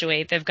they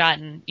graduate, they've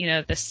gotten,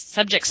 the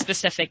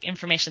subject-specific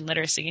information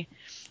literacy.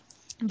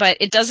 But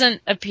it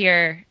doesn't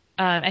appear,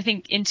 I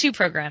think in 2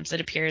 programs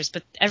it appears,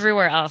 but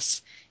everywhere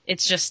else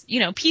it's just,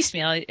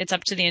 piecemeal. It's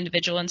up to the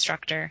individual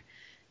instructor.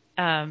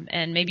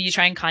 And maybe you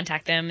try and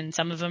contact them, and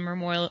some of them are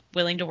more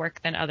willing to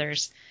work than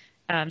others.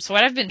 So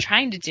what I've been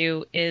trying to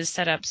do is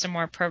set up some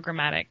more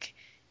programmatic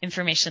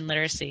information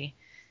literacy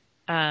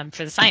for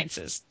the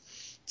sciences.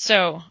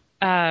 So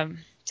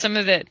some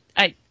of it,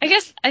 I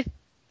guess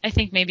I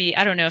think maybe,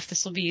 I don't know if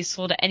this will be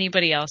useful to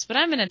anybody else, but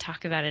I'm going to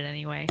talk about it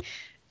anyway,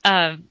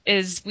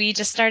 is we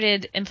just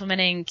started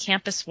implementing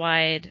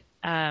campus-wide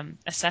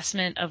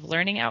assessment of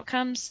learning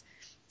outcomes.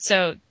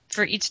 So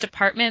for each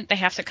department, they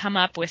have to come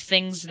up with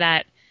things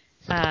that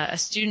a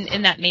student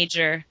in that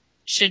major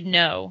should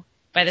know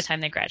by the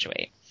time they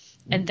graduate.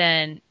 And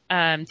then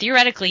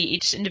theoretically,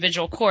 each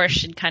individual course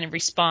should kind of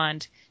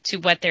respond to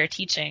what they're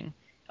teaching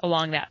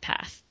along that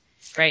path,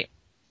 right?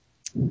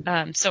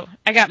 So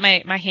I got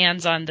my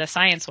hands on the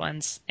science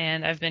ones,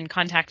 and I've been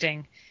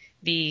contacting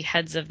the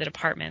heads of the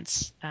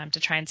departments to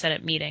try and set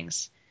up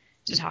meetings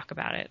to talk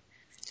about it,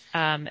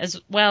 as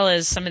well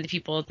as some of the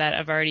people that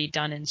I've already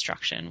done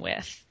instruction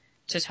with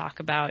to talk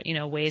about,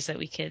 ways that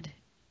we could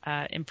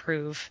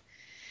improve.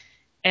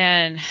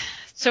 And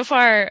so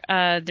far,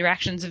 the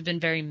reactions have been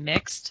very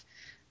mixed.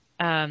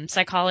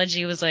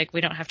 Psychology was like,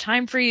 we don't have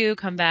time for you.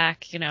 Come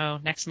back,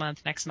 next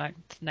month.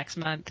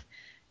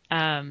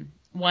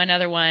 One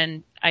other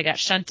one, I got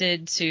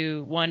shunted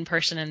to one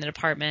person in the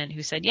department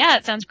who said, yeah,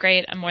 it sounds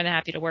great. I'm more than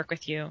happy to work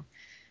with you.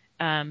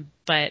 And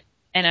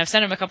I've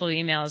sent him a couple of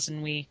emails,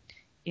 and we,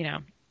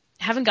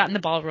 haven't gotten the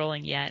ball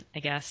rolling yet, I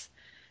guess.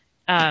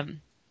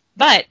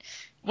 But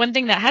one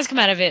thing that has come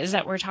out of it is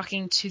that we're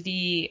talking to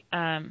the,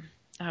 I'm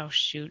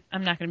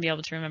not going to be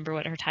able to remember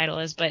what her title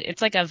is, but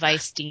it's like a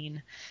vice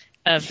dean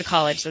of the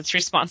college that's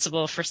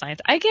responsible for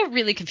science. I get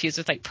really confused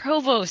with like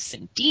provosts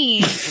and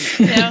deans,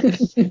 and,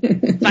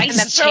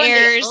 vice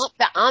chairs.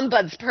 The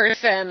ombuds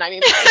person. I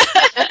mean,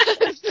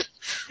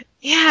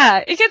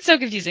 yeah, it gets so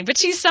confusing. But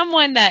she's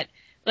someone that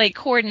like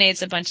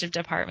coordinates a bunch of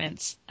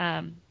departments.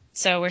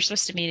 So we're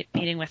supposed to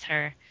meeting with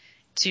her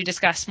to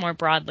discuss more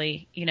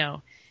broadly,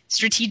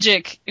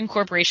 strategic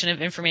incorporation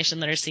of information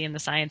literacy in the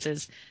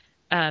sciences.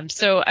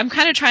 So I'm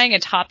kind of trying a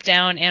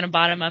top-down and a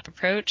bottom-up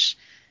approach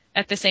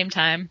at the same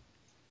time.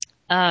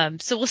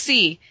 So we'll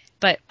see.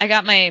 But I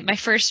got my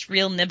first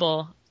real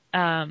nibble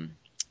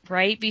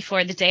right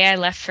before the day I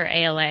left for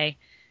ALA.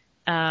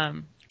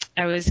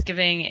 I was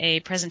giving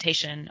a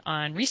presentation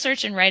on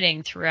research and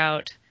writing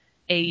throughout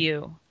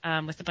AU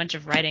with a bunch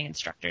of writing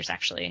instructors,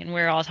 actually. And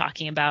we're all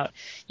talking about,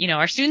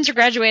 our students are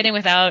graduating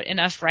without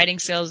enough writing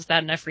skills,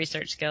 without enough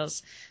research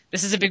skills.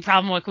 This is a big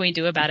problem. What can we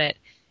do about it?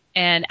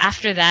 And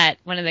after that,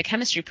 one of the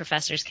chemistry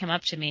professors came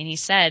up to me and he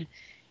said,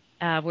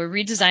 we're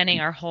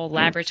redesigning our whole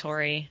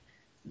laboratory.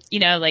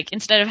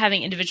 Instead of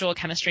having individual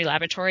chemistry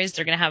laboratories,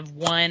 they're going to have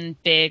one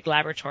big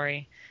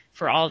laboratory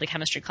for all the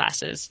chemistry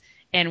classes.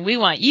 And we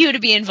want you to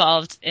be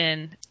involved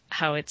in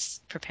how it's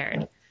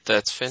prepared.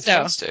 That's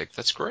fantastic.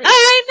 That's great.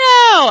 I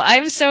know.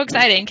 I'm so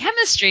excited. And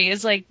chemistry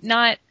is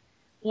not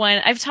one.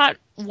 I've taught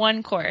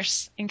one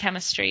course in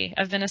chemistry.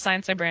 I've been a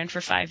science librarian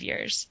for 5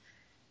 years.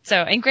 So,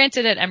 and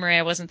granted at Emory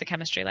I wasn't the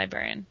chemistry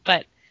librarian,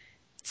 but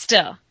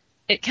still,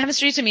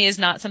 chemistry to me is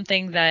not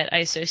something that I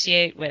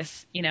associate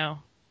with,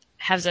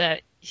 has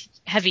a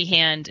heavy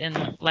hand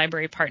in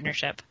library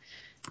partnership.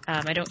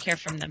 I don't hear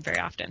from them very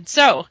often.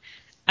 So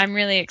I'm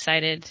really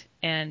excited,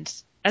 and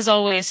as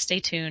always, stay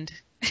tuned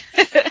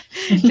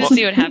to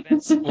see what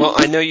happens. Well,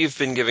 I know you've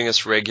been giving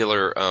us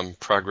regular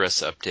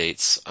progress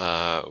updates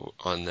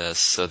on this,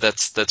 so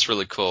that's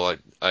really cool.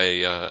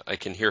 I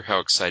can hear how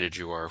excited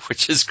you are,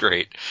 which is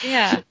great.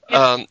 Yeah.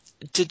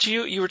 Did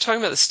you were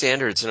talking about the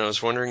standards, and I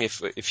was wondering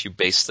if you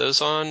base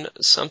those on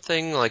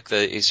something like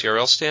the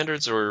ACRL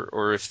standards,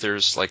 or if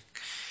there's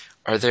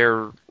are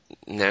there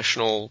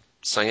national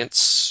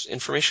science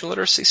information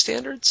literacy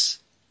standards?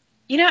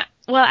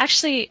 Well,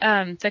 actually,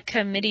 the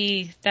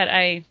committee that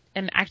I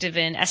am active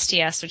in,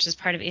 STS, which is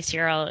part of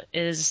ACRL,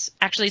 is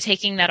actually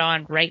taking that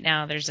on right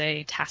now. There's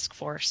a task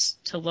force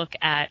to look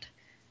at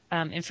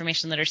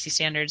information literacy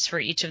standards for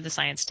each of the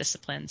science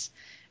disciplines.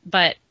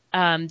 But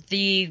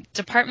the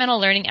departmental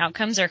learning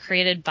outcomes are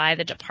created by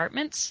the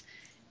departments,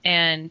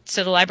 and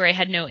so the library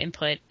had no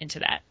input into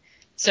that.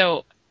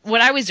 So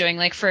what I was doing,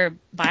 for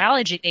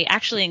biology, they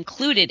actually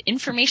included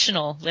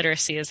informational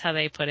literacy, is how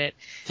they put it,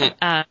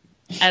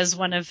 as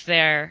one of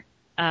their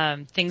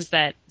things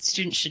that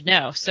students should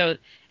know. So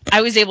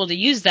I was able to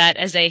use that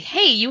as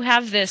hey, you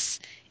have this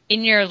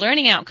in your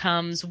learning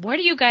outcomes. What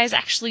are you guys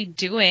actually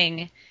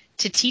doing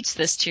to teach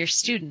this to your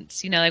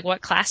students? Like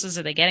what classes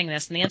are they getting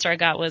this? And the answer I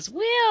got was,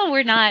 well,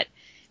 we're not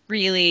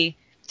really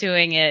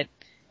doing it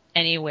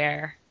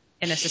anywhere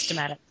in a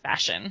systematic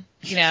fashion.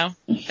 Isn't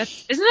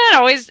that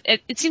always,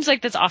 it seems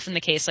like that's often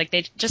the case. Like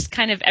they just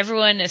kind of,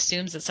 everyone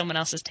assumes that someone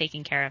else is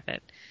taking care of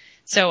it.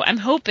 So I'm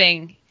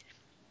hoping,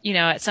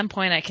 at some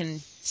point I can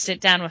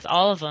sit down with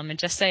all of them and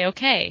just say,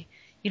 okay,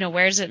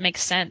 where does it make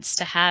sense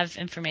to have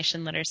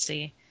information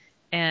literacy,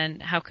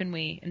 and how can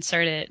we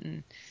insert it,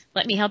 and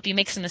let me help you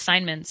make some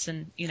assignments,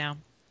 and,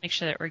 make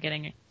sure that we're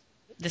getting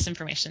this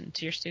information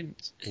to your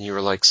students. And you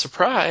were like,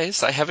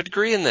 surprise, I have a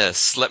degree in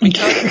this. Let me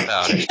tell you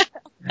about it.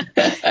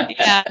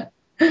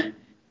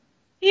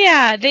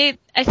 Yeah,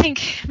 I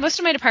think most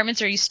of my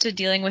departments are used to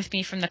dealing with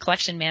me from the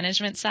collection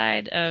management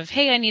side of,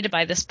 hey, I need to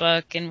buy this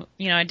book, and,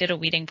 I did a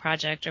weeding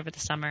project over the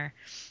summer.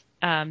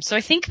 So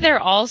I think they're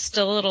all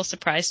still a little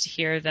surprised to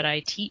hear that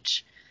I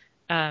teach.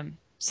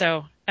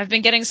 So I've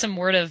been getting some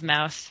word of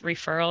mouth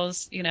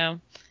referrals,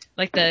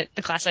 like the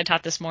class I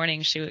taught this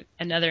morning,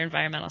 another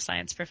environmental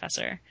science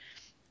professor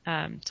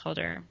told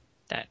her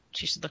that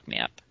she should look me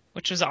up,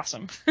 which was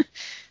awesome.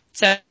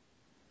 So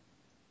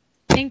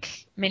I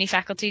think many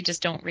faculty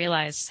just don't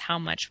realize how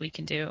much we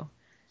can do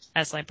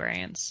as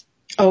librarians.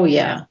 Oh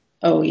yeah,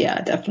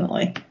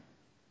 definitely.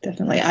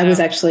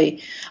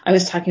 I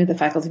was talking with a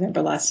faculty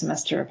member last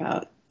semester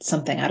about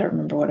something, I don't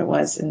remember what it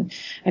was, and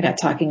I got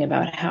talking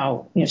about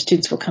how,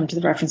 students will come to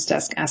the reference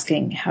desk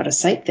asking how to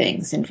cite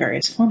things in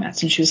various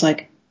formats, and she was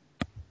like,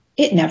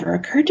 it never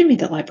occurred to me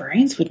that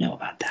librarians would know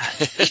about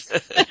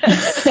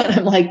that. And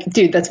I'm like,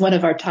 dude, that's one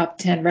of our top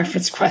 10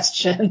 reference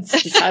questions.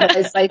 Is how do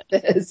I cite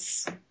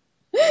this?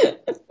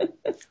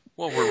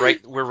 Well,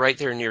 we're right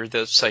there near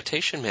the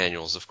citation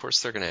manuals. Of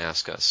course they're going to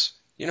ask us.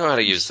 You know how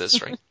to use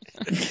this, right?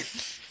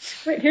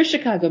 Right, here's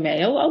Chicago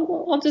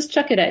Manual. I'll just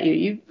chuck it at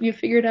you. You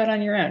figure it out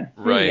on your own.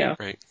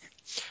 Right.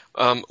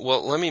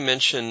 Well, let me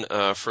mention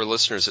for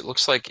listeners, it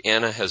looks like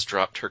Anna has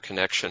dropped her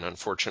connection,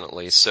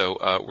 unfortunately. So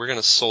we're going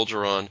to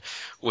soldier on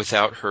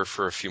without her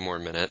for a few more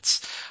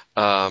minutes.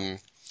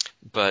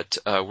 But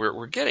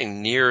we're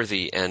getting near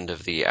the end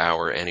of the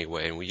hour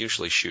anyway, and we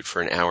usually shoot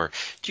for an hour.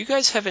 Do you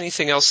guys have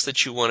anything else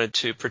that you wanted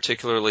to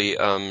particularly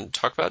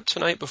talk about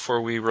tonight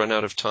before we run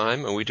out of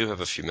time? And we do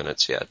have a few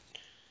minutes yet.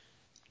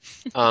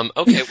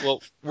 Okay,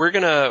 well, we're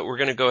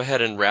gonna go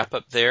ahead and wrap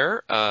up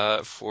there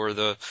for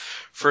the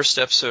first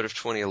episode of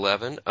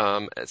 2011.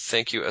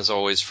 Thank you, as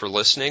always, for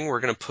listening. We're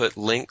going to put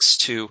links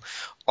to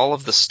all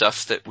of the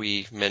stuff that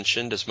we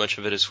mentioned, as much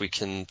of it as we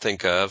can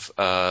think of,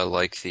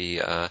 like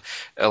the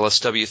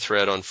LSW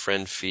thread on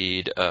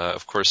FriendFeed,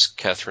 of course,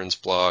 Catherine's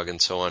blog,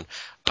 and so on.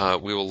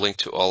 We will link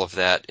to all of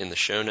that in the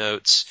show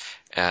notes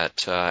at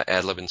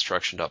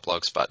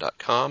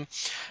adlibinstruction.blogspot.com.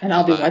 And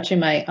I'll be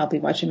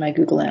watching my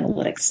Google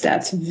Analytics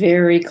stats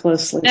very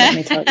closely, let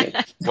me tell you.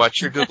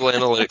 Watch your Google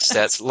Analytics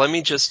stats. Let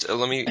me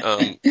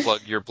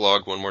plug your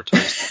blog one more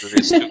time,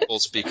 Spurious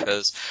Tuples,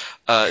 because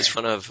it's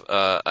one of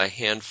a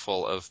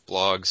handful of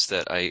blogs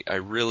that I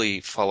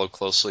really follow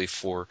closely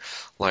for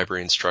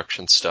library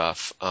instruction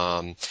stuff.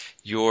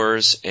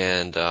 Yours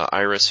and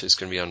Iris, who's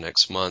going to be on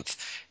next month,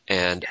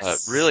 and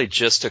really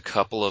just a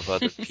couple of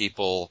other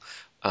people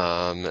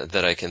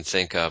that I can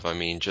think of. I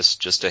mean,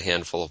 just a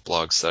handful of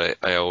blogs that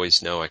I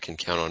always know I can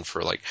count on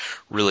for like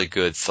really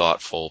good,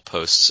 thoughtful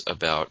posts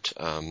about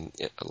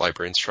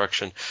library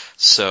instruction.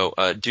 So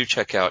do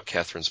check out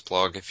Catherine's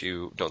blog if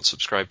you don't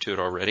subscribe to it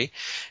already.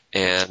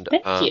 And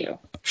thank you.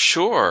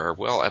 Sure.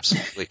 Well,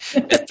 absolutely.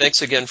 And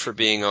thanks again for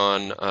being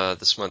on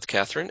this month,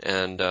 Catherine.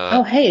 And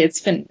hey,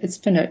 it's been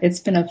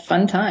a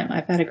fun time.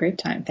 I've had a great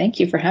time. Thank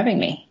you for having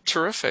me.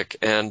 Terrific.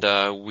 And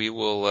we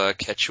will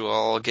catch you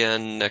all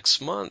again next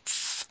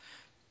month.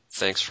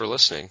 Thanks for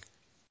listening.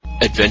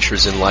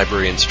 Adventures in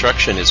Library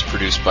Instruction is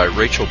produced by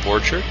Rachel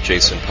Borcher,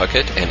 Jason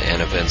Puckett, and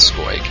Anna Van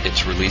Scoik.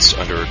 It's released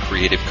under a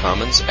Creative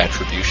Commons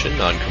Attribution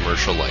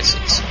Non-Commercial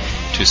License.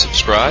 To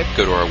subscribe,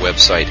 go to our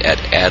website at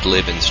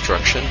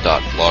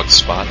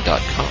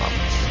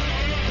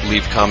adlibinstruction.blogspot.com.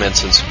 Leave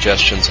comments and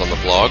suggestions on the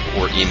blog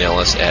or email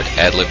us at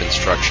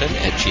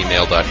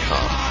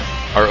adlibinstruction@gmail.com.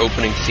 Our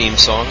opening theme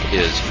song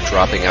is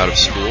Dropping Out of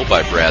School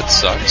by Brad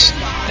Sucks,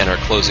 and our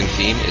closing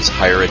theme is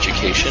Higher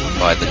Education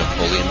by the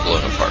Napoleon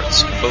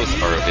Bonapartes.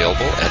 Both are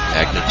available at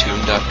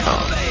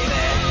magnatune.com.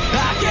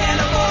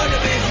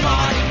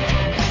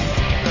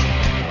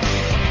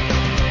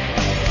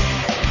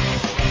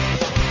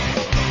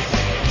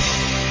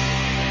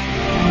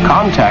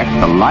 Contact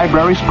the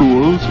library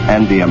schools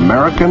and the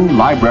American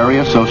Library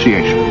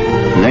Association.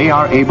 They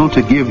are able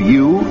to give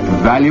you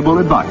valuable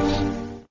advice.